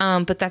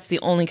 but that's the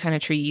only kind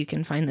of tree you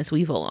can find this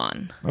weevil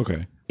on.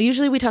 Okay.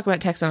 Usually we talk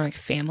about taxonomic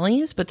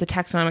families, but the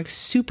taxonomic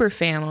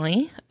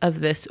superfamily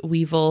of this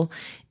weevil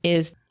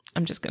is,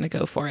 I'm just going to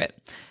go for it,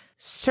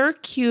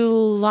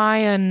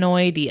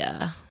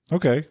 Circulionoidea.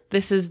 Okay.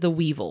 This is the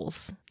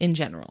weevils in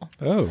general.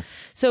 Oh.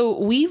 So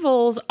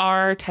weevils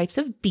are types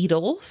of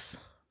beetles,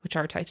 which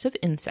are types of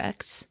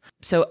insects.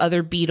 So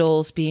other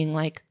beetles being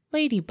like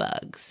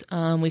ladybugs.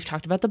 We've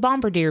talked about the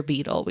bombardier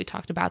beetle. We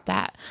talked about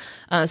that.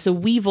 So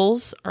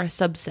weevils are a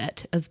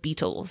subset of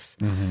beetles.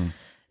 Mm-hmm.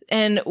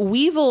 And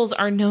weevils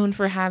are known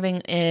for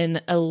having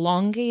an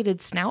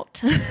elongated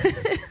snout.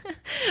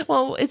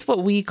 Well, it's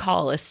what we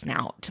call a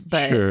snout,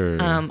 but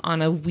Sure.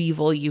 On a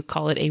weevil, you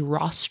call it a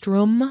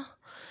rostrum.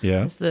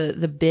 Yeah. It's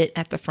the bit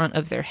at the front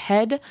of their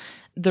head.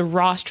 the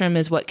rostrum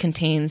is what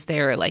contains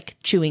their like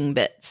chewing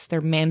bits,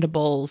 their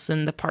mandibles,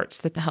 and the parts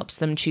that helps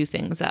them chew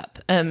things up,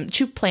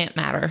 chew plant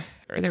matter.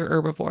 Or they're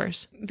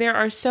herbivores. There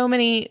are so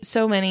many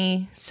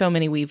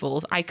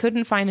weevils. I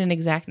couldn't find an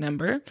exact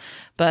number,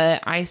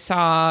 but I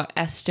saw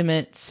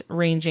estimates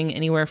ranging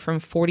anywhere from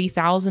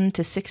 40,000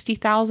 to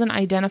 60,000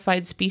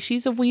 identified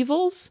species of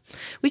weevils.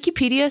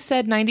 Wikipedia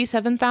said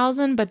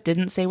 97,000, but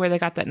didn't say where they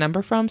got that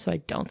number from, so I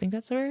don't think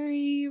that's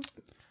very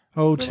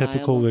Oh, reliable.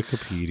 typical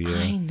Wikipedia.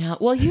 I know.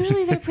 Well,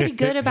 usually they're pretty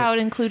good about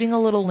including a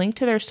little link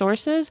to their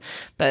sources,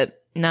 but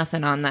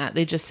nothing on that.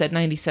 They just said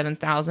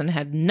 97,000,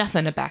 had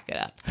nothing to back it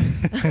up.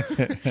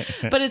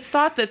 But it's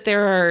thought that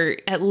there are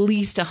at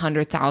least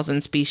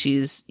 100,000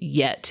 species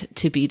yet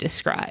to be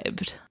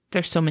described.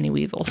 There's so many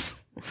weevils,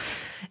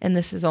 and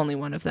this is only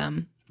one of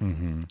them.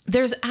 Mm-hmm.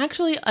 There's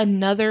actually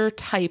another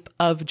type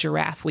of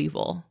giraffe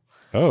weevil.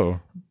 Oh.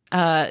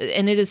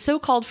 And it is so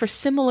called for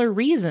similar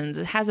reasons.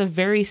 It has a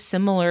very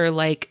similar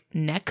like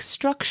neck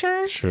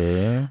structure.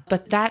 Sure.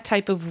 But that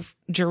type of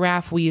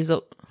giraffe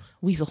weevil.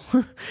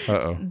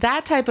 Uh-oh.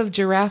 That type of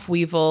giraffe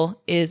weevil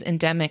is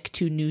endemic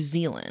to New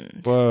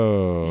Zealand.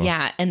 Whoa.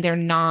 Yeah, and they're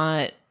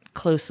not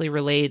closely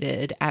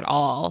related at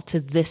all to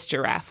this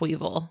giraffe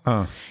weevil.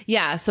 Huh.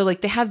 Yeah, so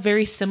like they have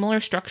very similar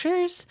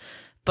structures,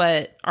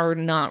 but are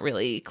not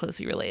really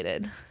closely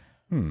related.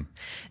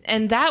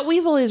 And that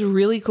weevil is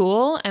really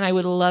cool, and I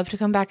would love to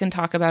come back and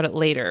talk about it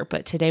later,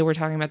 but today we're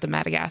talking about the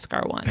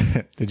Madagascar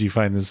one. Did you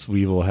find this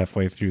weevil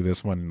halfway through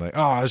this one? Like,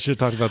 oh, I should have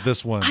talked about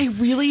this one. I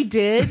really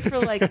did for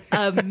like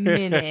a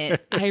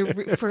minute.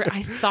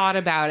 I thought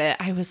about it.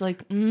 I was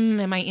like,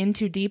 am I in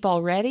too deep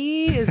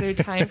already? Is there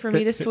time for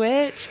me to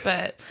switch?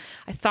 But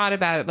I thought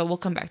about it, but we'll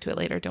come back to it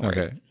later. Don't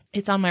worry.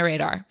 It's on my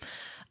radar.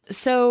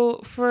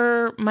 So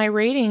for my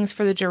ratings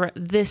for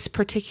this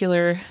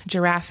particular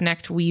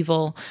giraffe-necked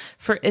weevil,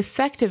 for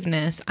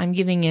effectiveness, I'm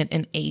giving it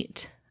an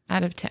 8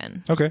 out of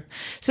 10. Okay.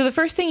 So the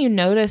first thing you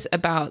notice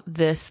about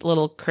this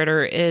little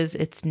critter is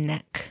its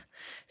neck.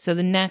 So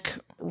the neck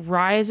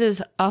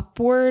rises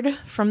upward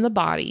from the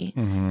body,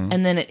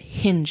 and then it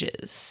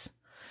hinges.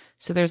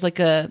 So there's like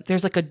a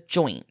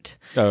joint.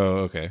 Oh,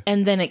 okay.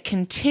 And then it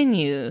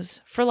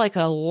continues for like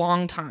a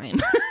long time.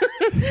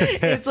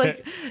 It's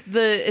like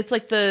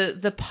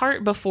the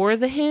part before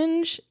the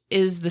hinge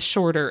is the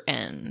shorter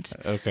end.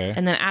 Okay.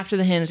 And then after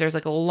the hinge, there's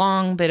like a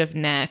long bit of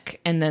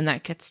neck, and then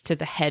that gets to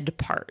the head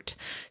part.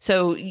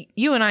 So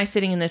you and I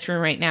sitting in this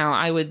room right now,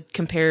 I would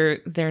compare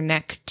their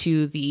neck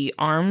to the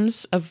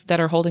arms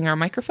that are holding our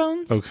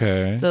microphones.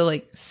 Okay. The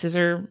like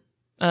scissor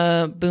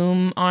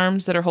boom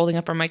arms that are holding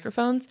up our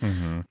microphones.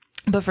 Mm-hmm.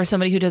 But for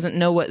somebody who doesn't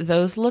know what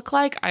those look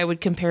like, I would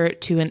compare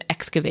it to an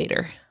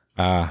excavator.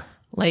 Ah.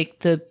 Like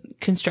the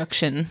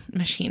construction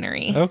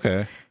machinery.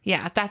 Okay.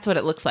 Yeah, that's what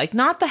it looks like.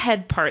 Not the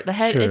head part. The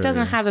head, It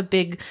doesn't have a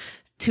big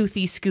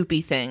toothy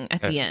scoopy thing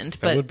at the end.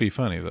 That would be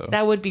funny though.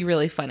 That would be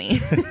really funny.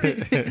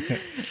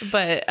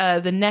 But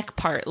the neck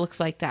part looks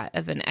like that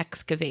of an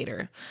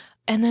excavator.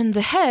 And then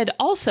the head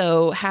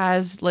also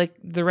has, like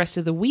the rest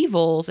of the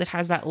weevils, it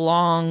has that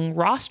long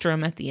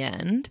rostrum at the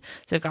end.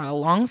 So they've got a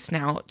long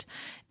snout.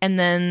 And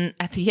then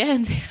at the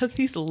end, they have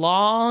these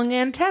long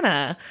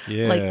antennae.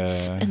 Yeah.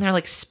 And they're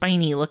like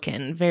spiny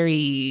looking,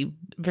 very,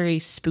 very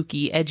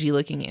spooky, edgy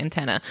looking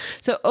antenna.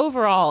 So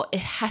overall, it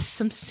has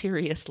some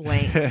serious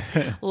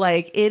length.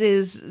 Like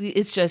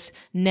it's just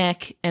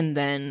neck and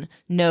then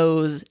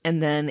nose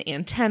and then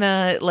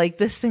antenna. Like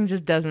this thing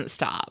just doesn't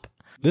stop.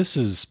 This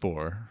is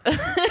Spore.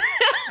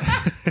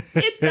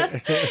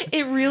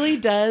 It really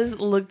does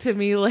look to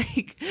me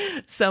like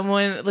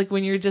someone, like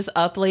when you're just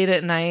up late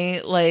at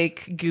night,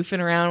 like goofing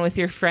around with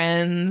your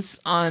friends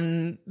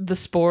on the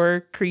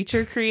Spore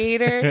creature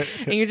creator,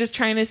 and you're just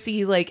trying to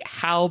see like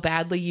how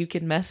badly you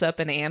can mess up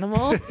an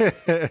animal.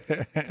 That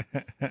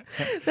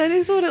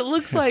is what it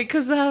looks like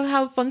because of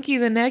how funky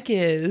the neck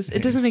is.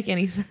 It doesn't make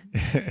any sense.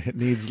 It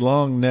needs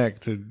long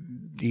neck to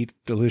eat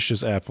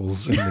delicious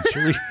apples in the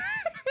tree.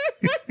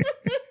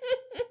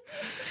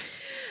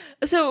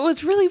 So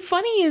what's really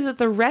funny is that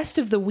the rest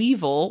of the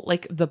weevil,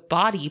 like the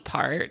body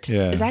part,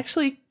 is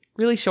actually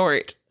really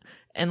short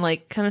and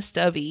like kind of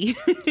stubby.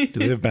 Do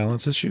they have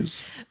balance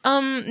issues?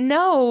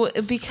 No,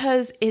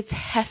 because it's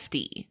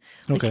hefty.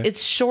 Like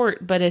it's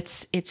short, but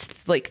it's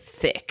like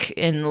thick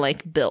and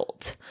like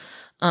built.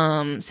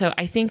 So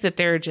I think that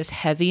they're just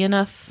heavy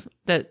enough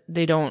that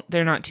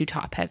they're not too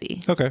top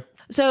heavy. Okay.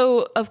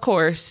 So of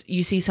course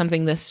you see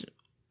something this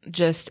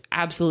just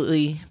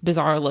absolutely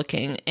bizarre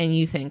looking and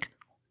you think,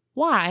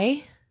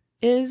 why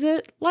is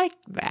it like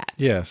that?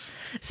 Yes.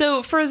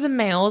 So for the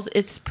males,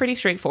 it's pretty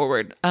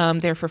straightforward.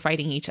 They're for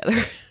fighting each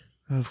other.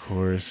 Of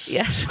course.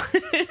 Yes.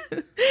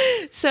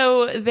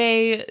 So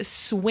they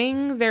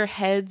swing their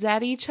heads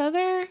at each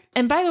other.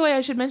 And by the way,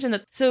 I should mention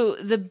that so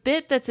the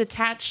bit that's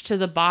attached to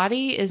the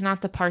body is not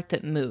the part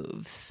that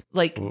moves.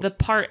 Like the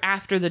part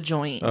after the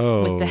joint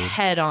with the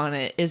head on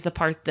it is the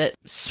part that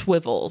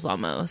swivels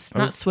almost.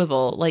 Not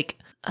swivel, like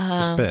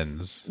it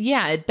bends.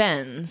 Yeah, it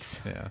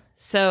bends. Yeah.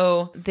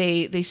 So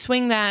they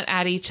swing that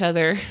at each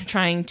other,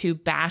 trying to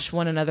bash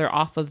one another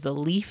off of the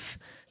leaf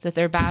that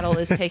their battle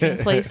is taking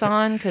place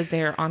on, because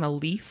they're on a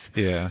leaf.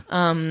 Yeah.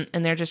 And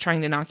they're just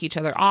trying to knock each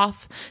other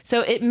off.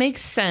 So it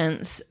makes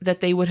sense that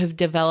they would have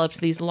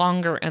developed these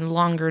longer and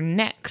longer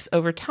necks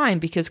over time,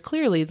 because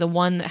clearly the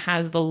one that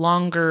has the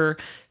longer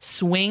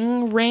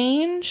swing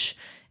range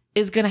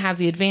is going to have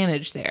the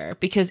advantage there,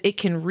 because it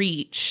can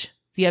reach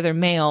the other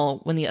male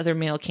when the other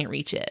male can't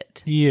reach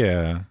it.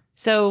 Yeah.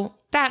 So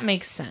that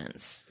makes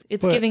sense.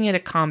 It's giving it a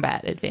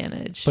combat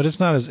advantage. But it's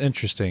not as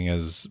interesting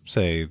as,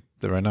 say,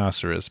 the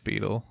rhinoceros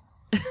beetle.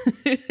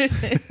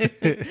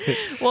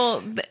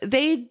 Well,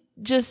 they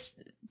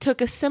just took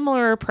a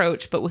similar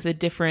approach, but with a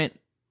different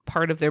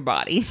part of their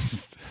body.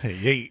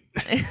 Yeet.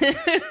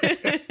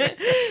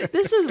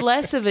 This is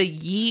less of a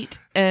yeet,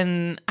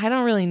 and I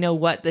don't really know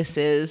what this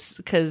is,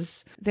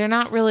 because they're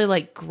not really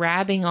like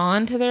grabbing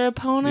on to their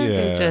opponent. Yeah.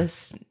 They're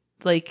just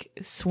like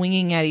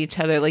swinging at each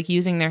other, like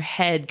using their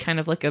head kind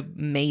of like a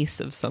mace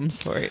of some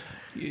sort.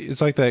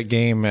 It's like that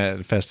game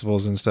at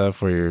festivals and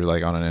stuff where you're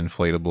like on an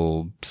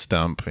inflatable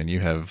stump and you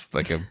have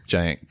like a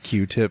giant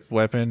Q-tip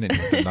weapon and you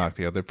have to knock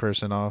the other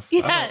person off.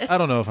 Yeah. I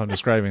don't know if I'm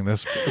describing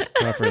this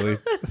properly.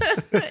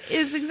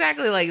 It's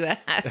exactly like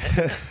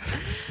that.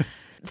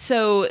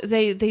 So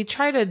they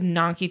try to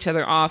knock each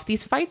other off.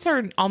 These fights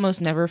are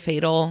almost never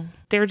fatal.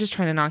 They're just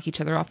trying to knock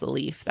each other off the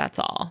leaf. That's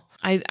all.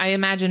 I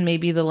imagine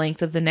maybe the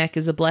length of the neck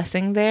is a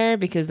blessing there,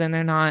 because then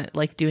they're not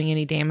like doing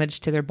any damage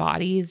to their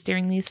bodies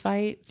during these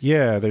fights.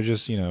 Yeah, they're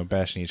just,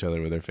 bashing each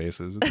other with their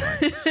faces. It's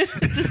fine.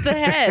 Just the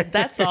head.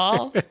 That's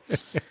all.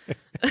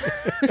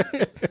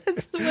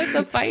 That's what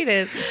the fight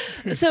is.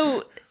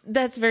 So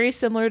that's very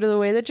similar to the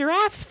way the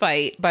giraffes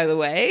fight, by the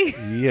way.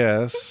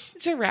 Yes.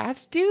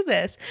 Giraffes do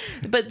this.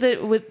 But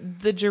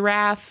with the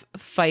giraffe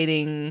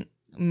fighting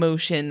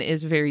motion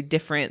is very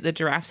different. The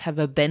giraffes have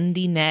a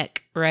bendy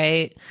neck,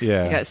 right?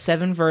 Yeah. They got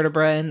 7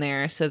 vertebrae in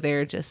there, so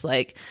they're just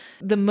like,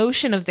 the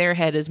motion of their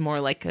head is more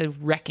like a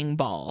wrecking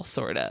ball,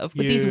 sort of.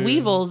 But these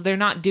weevils, they're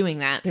not doing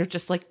that. They're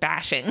just like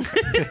bashing.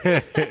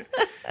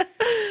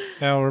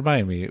 Now,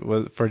 remind me,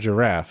 for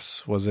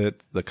giraffes, was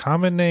it the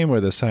common name or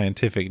the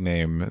scientific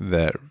name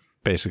that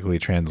basically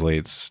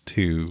translates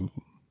to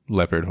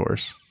leopard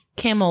horse?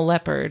 Camel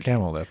leopard.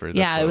 Camel leopard.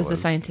 Yeah, it was the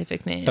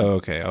scientific name. Oh,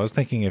 okay. I was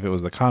thinking if it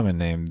was the common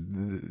name,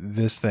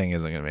 this thing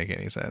isn't going to make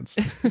any sense.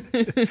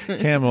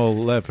 Camel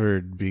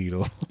leopard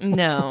beetle.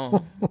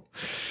 No.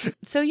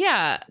 So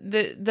yeah,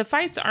 the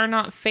fights are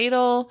not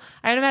fatal.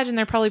 I'd imagine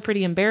they're probably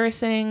pretty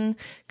embarrassing,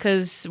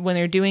 because when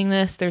they're doing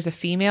this, there's a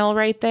female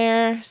right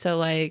there. So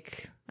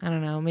like, I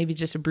don't know, maybe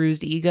just a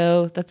bruised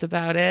ego. That's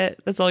about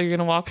it. That's all you're going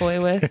to walk away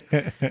with.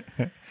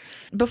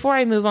 Before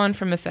I move on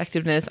from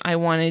effectiveness, I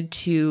wanted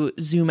to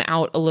zoom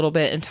out a little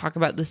bit and talk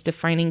about this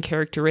defining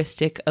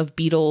characteristic of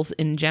beetles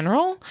in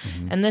general.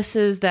 Mm-hmm. And this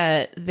is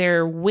that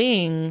their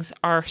wings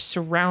are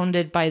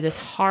surrounded by this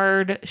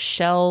hard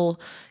shell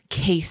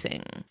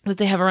casing that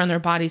they have around their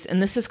bodies.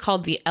 And this is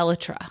called the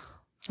elytra.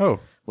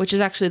 Oh. Which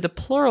is actually the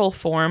plural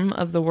form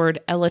of the word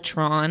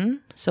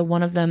elytron. So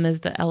one of them is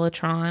the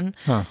elytron,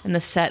 and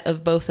the set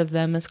of both of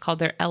them is called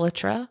their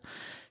elytra.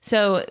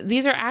 So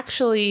these are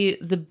actually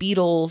the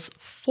beetle's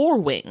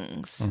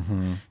forewings.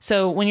 Mm-hmm.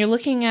 So when you're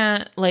looking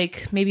at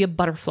like maybe a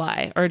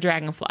butterfly or a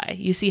dragonfly,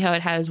 you see how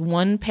it has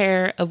one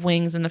pair of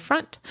wings in the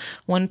front,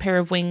 one pair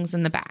of wings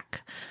in the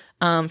back.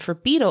 For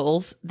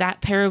beetles,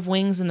 that pair of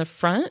wings in the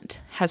front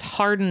has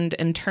hardened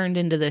and turned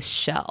into this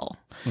shell.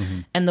 Mm-hmm.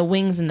 And the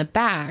wings in the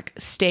back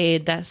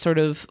stayed that sort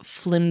of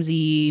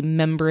flimsy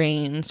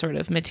membrane sort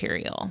of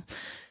material.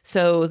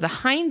 So the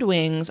hind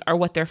wings are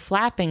what they're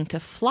flapping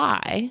to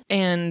fly,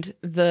 and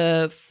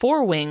the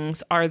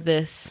forewings are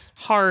this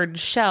hard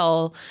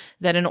shell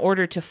that in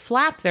order to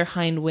flap their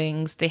hind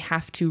wings, they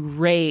have to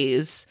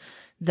raise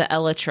the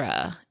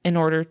elytra in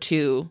order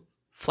to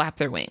flap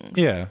their wings.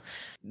 Yeah.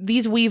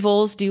 These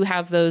weevils do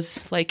have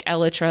those like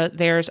elytra.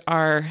 Theirs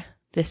are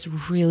this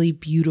really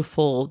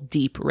beautiful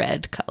deep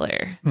red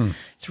color.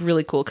 It's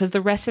really cool because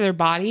the rest of their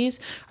bodies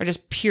are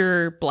just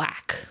pure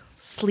black.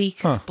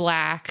 Sleek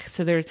black.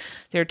 So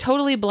they're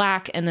totally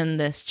black, and then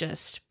this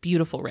just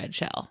beautiful red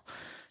shell.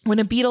 When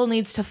a beetle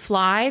needs to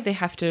fly, they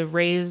have to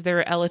raise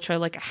their elytra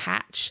like a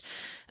hatch.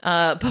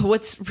 But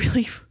what's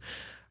really,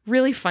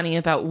 really funny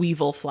about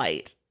weevil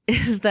flight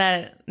is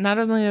that not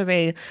only are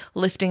they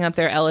lifting up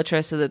their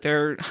elytra so that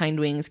their hind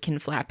wings can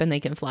flap and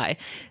they can fly,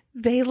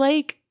 they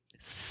like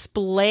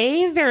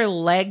splay their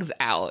legs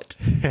out.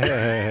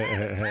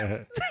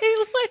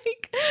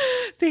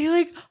 They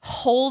like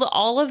hold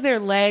all of their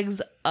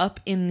legs up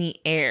in the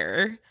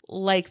air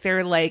like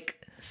they're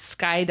like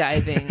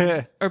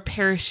skydiving or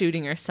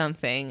parachuting or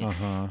something.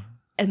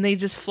 And they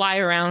just fly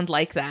around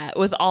like that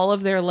with all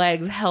of their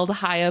legs held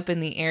high up in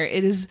the air.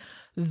 It is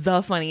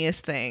the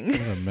funniest thing.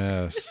 What a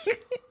mess.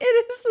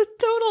 It is a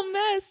total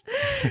mess.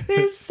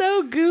 They're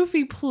so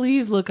goofy.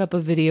 Please look up a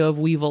video of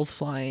weevils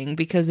flying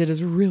because it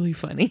is really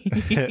funny.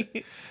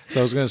 So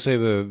I was going to say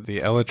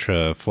the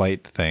elytra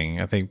flight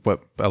thing. I think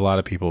what a lot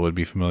of people would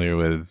be familiar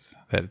with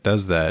that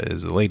does that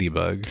is a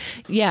ladybug.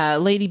 Yeah,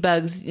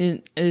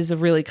 ladybugs is a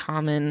really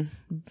common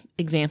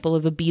example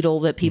of a beetle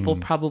that people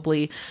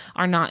probably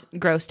are not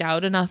grossed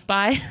out enough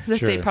by, that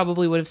Sure. they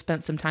probably would have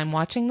spent some time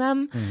watching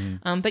them.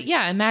 But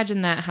yeah,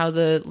 imagine that, how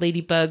the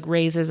ladybug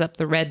raises up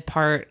the red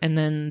part and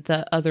then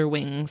the other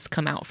wings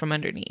come out from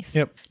underneath.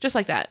 Yep. Just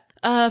like that.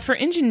 For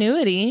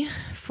ingenuity,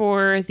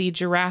 for the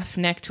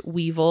giraffe-necked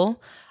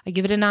weevil, I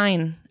give it a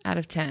 9 out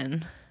of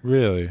 10.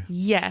 Really?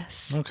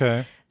 Yes.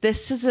 Okay.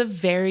 This is a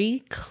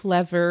very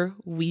clever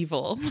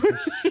weevil.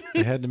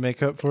 They had to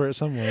make up for it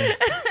somewhere.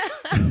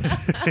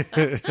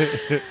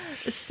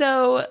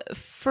 So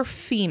for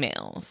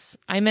females,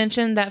 I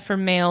mentioned that for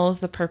males,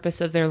 the purpose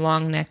of their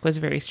long neck was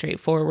very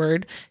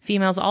straightforward.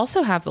 Females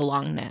also have the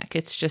long neck.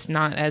 It's just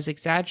not as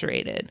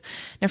exaggerated.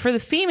 Now for the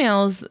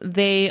females,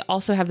 they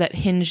also have that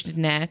hinged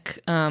neck.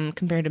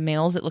 Compared to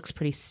males, it looks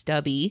pretty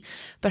stubby,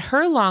 but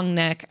her long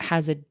neck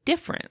has a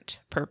different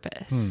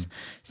purpose.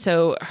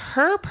 So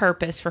her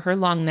purpose for her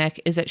long neck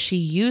is that she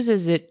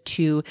uses it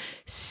to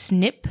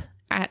snip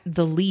at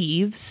the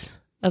leaves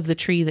of the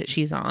tree that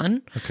she's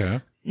on. Okay.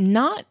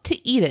 Not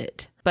to eat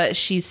it, but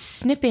she's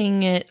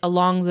snipping it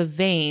along the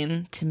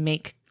vein to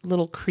make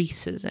little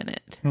creases in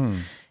it.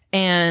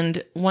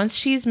 And once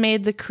she's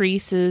made the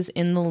creases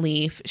in the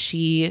leaf,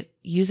 she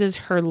uses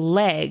her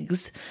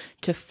legs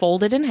to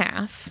fold it in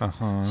half.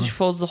 So she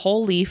folds the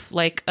whole leaf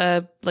like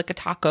a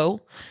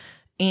taco.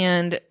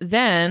 And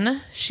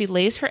then she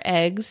lays her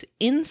eggs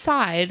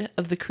inside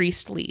of the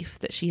creased leaf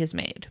that she has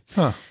made.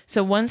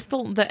 So once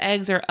the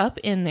eggs are up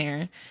in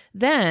there,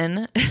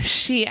 then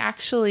she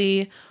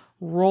actually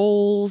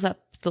rolls up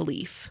the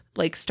leaf,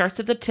 like starts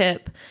at the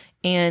tip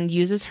and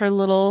uses her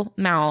little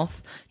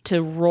mouth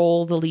to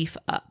roll the leaf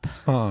up.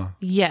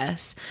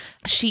 Yes.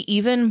 She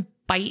even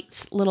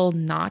bites little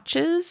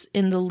notches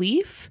in the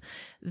leaf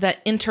that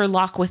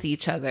interlock with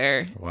each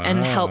other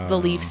and help the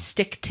leaf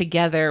stick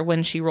together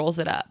when she rolls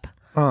it up.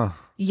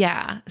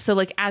 Yeah. So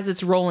like as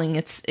it's rolling,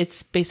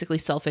 it's basically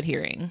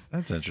self-adhering.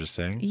 That's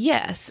interesting.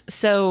 Yes.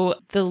 So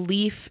the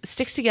leaf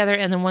sticks together,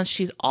 and then once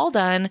she's all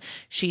done,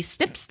 she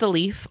snips the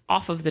leaf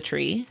off of the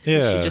tree. So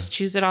she just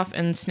chews it off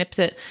and snips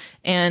it,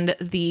 and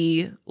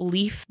the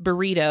leaf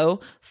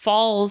burrito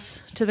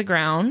falls to the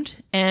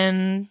ground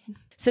and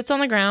sits on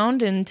the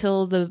ground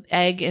until the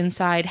egg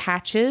inside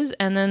hatches,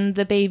 and then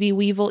the baby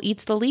weevil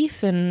eats the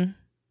leaf and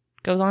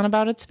goes on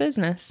about its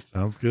business.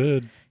 Sounds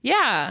good.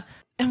 Yeah.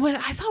 And what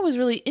I thought was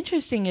really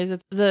interesting is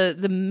that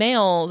the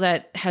male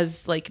that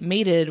has like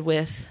mated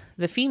with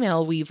the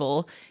female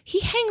weevil, he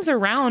hangs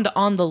around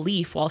on the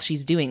leaf while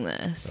she's doing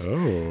this.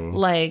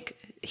 Like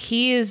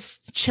he is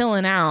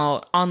chilling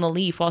out on the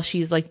leaf while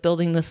she's like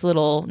building this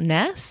little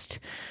nest.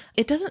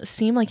 It doesn't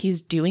seem like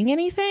he's doing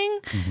anything,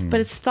 but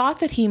it's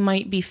thought that he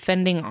might be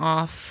fending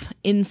off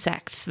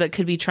insects that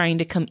could be trying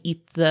to come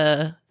eat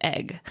the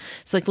egg.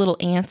 So like little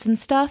ants and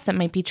stuff that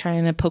might be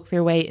trying to poke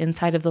their way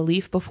inside of the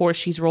leaf before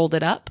she's rolled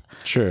it up.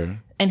 Sure.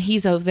 And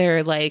he's over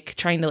there like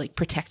trying to like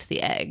protect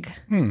the egg.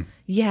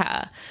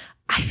 Yeah.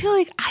 I feel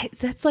like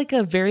that's like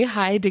a very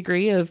high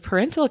degree of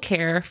parental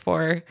care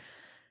for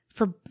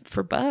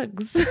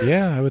bugs.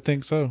 Yeah, I would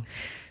think so.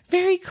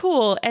 Very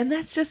cool. And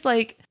that's just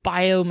like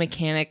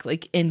biomechanic,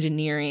 like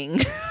engineering,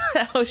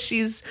 how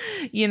she's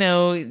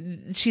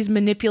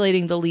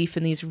manipulating the leaf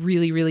in these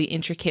really, really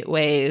intricate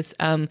ways.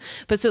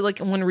 But so like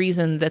one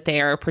reason that they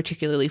are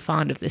particularly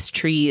fond of this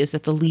tree is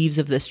that the leaves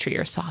of this tree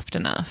are soft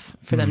enough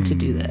for them to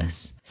do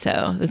this.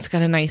 So it's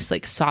got a nice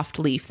like soft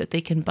leaf that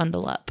they can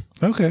bundle up.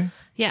 Okay.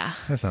 Yeah.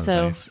 That sounds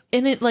so, nice.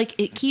 And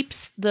it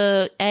keeps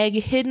the egg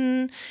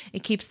hidden.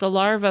 It keeps the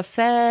larva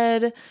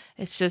fed.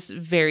 It's just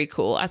very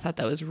cool. I thought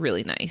that was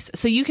really nice.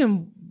 So you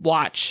can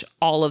watch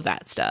all of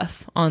that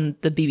stuff on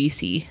the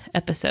BBC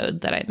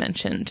episode that I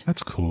mentioned.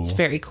 That's cool. It's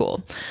very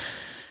cool.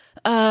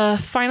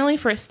 Finally,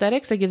 for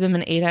aesthetics, I give them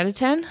an 8 out of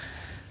 10.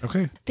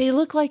 Okay. They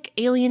look like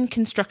alien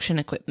construction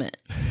equipment.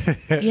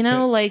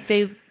 Like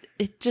they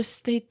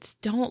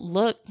don't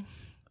look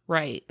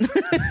right.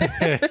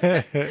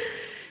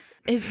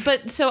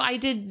 But so I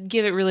did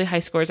give it really high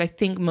scores. I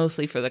think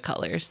mostly for the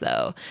colors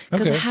though,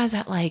 because it has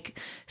that like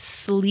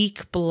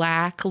sleek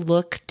black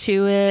look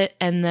to it,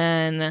 and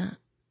then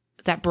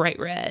that bright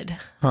red.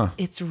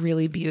 It's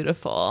really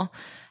beautiful.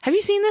 Have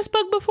you seen this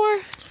bug before?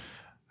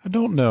 I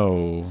don't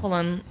know. Hold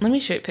on, let me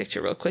show you a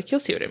picture real quick. You'll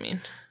see what I mean.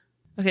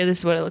 Okay, this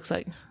is what it looks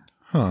like.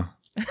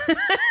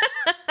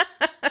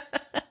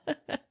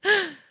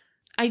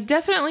 I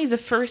definitely, the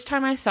first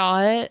time I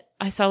saw it,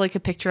 I saw like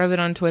a picture of it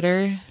on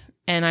Twitter.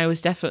 And I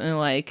was definitely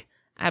like,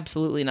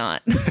 absolutely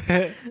not.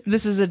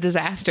 This is a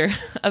disaster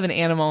of an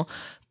animal.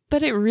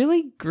 But it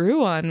really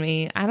grew on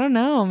me. I don't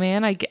know,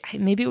 man.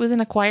 Maybe it was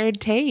an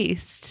acquired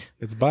taste.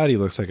 Its body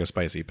looks like a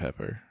spicy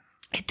pepper.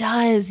 It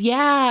does.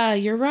 Yeah,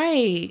 you're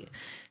right.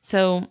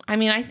 So, I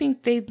mean, I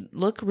think they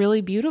look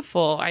really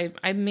beautiful.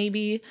 I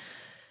maybe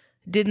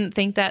didn't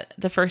think that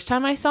the first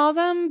time I saw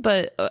them,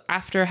 but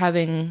after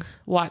having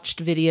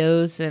watched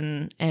videos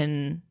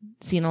and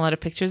seen a lot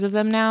of pictures of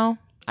them now,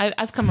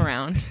 I've come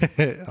around.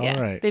 All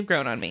right. They've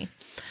grown on me.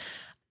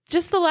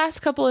 Just the last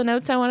couple of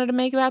notes I wanted to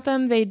make about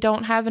them. They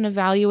don't have an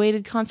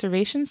evaluated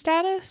conservation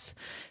status.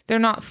 They're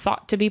not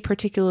thought to be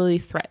particularly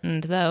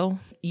threatened, though.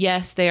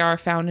 Yes, they are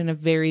found in a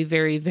very,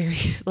 very, very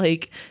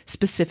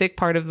specific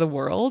part of the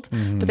world,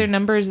 but their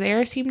numbers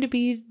there seem to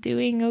be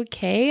doing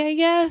okay, I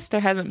guess.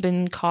 There hasn't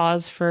been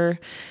cause for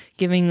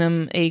giving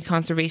them a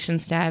conservation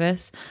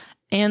status.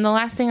 And the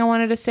last thing I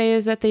wanted to say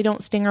is that they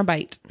don't sting or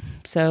bite.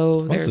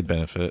 So what's the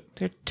benefit?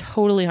 They're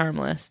totally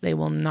harmless. They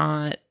will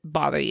not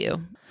bother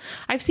you.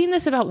 I've seen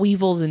this about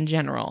weevils in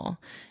general,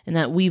 and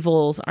that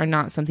weevils are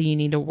not something you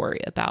need to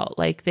worry about.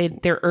 Like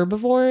they're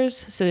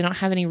herbivores, so they don't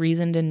have any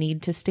reason to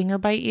need to sting or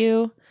bite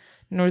you,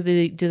 nor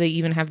do they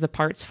even have the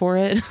parts for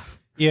it.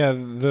 Yeah,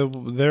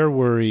 their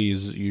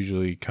worries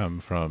usually come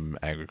from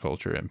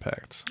agriculture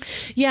impacts.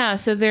 Yeah,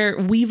 so their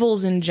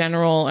weevils in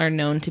general are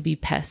known to be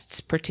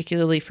pests,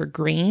 particularly for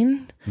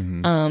grain.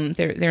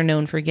 They're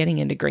known for getting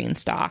into grain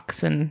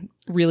stalks and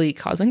really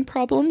causing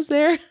problems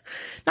there.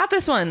 Not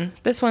this one.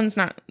 This one's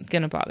not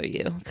going to bother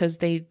you because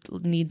they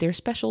need their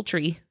special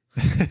tree.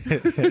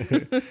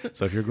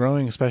 So if you're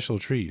growing special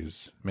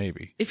trees,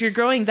 maybe. If you're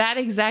growing that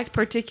exact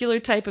particular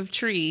type of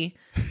tree,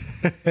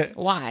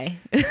 why?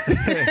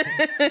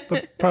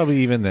 But probably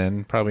even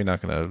then, probably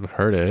not going to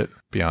hurt it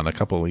beyond a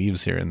couple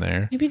leaves here and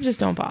there. Maybe just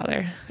don't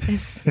bother.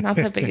 It's not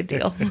that big a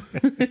deal.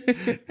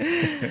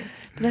 But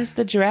that's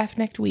the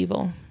giraffe-necked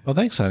weevil. Well,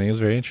 thanks, honey. It was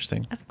very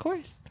interesting. Of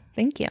course.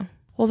 Thank you.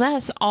 Well,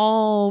 that's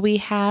all we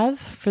have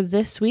for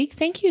this week.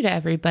 Thank you to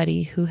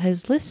everybody who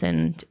has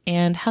listened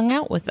and hung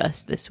out with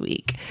us this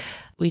week.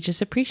 We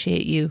just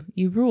appreciate you.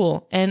 You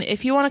rule. And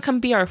if you want to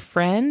come be our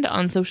friend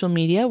on social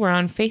media, we're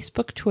on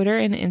Facebook, Twitter,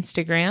 and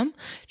Instagram.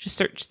 Just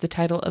search the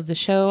title of the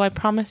show. I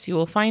promise you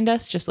will find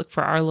us. Just look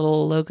for our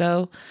little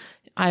logo.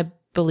 I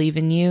believe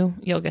in you.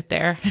 You'll get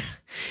there.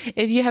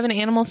 If you have an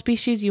animal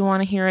species you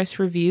want to hear us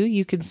review,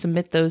 you can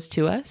submit those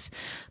to us.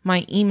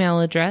 My email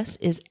address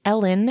is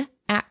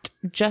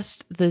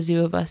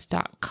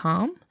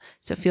ellen@justthezooofus.com.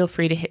 So feel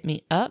free to hit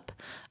me up.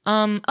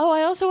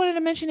 I also wanted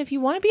to mention, if you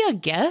want to be a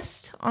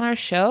guest on our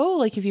show,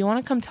 like if you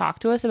want to come talk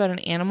to us about an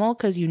animal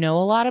because you know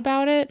a lot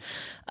about it,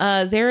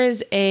 there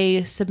is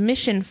a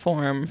submission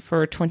form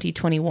for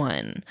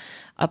 2021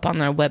 up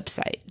on our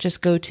website.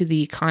 Just go to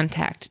the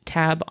contact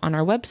tab on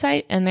our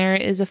website, and there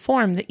is a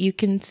form that you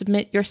can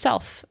submit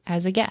yourself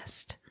as a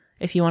guest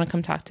if you want to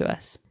come talk to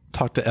us.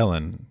 Talk to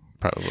Ellen.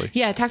 Probably.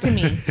 Yeah, talk to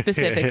me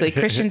specifically.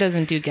 Christian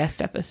doesn't do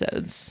guest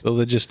episodes. The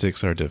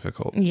logistics are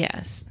difficult.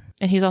 Yes.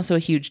 And he's also a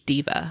huge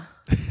diva.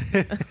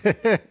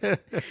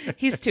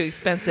 He's too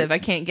expensive. I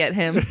can't get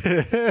him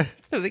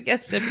for the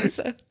guest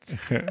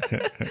episodes.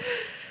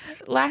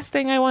 Last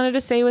thing I wanted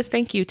to say was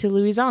thank you to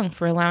Louis Zong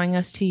for allowing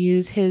us to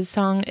use his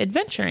song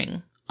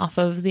Adventuring off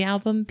of the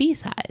album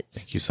B-Sides.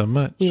 Thank you so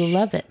much. We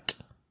love it.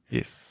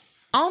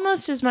 Yes.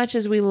 Almost as much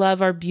as we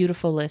love our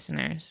beautiful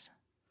listeners.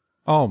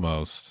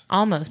 Almost,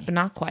 but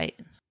not quite.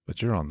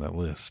 But you're on that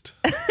list.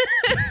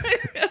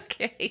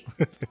 Okay.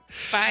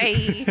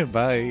 Bye.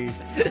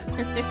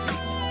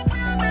 Bye.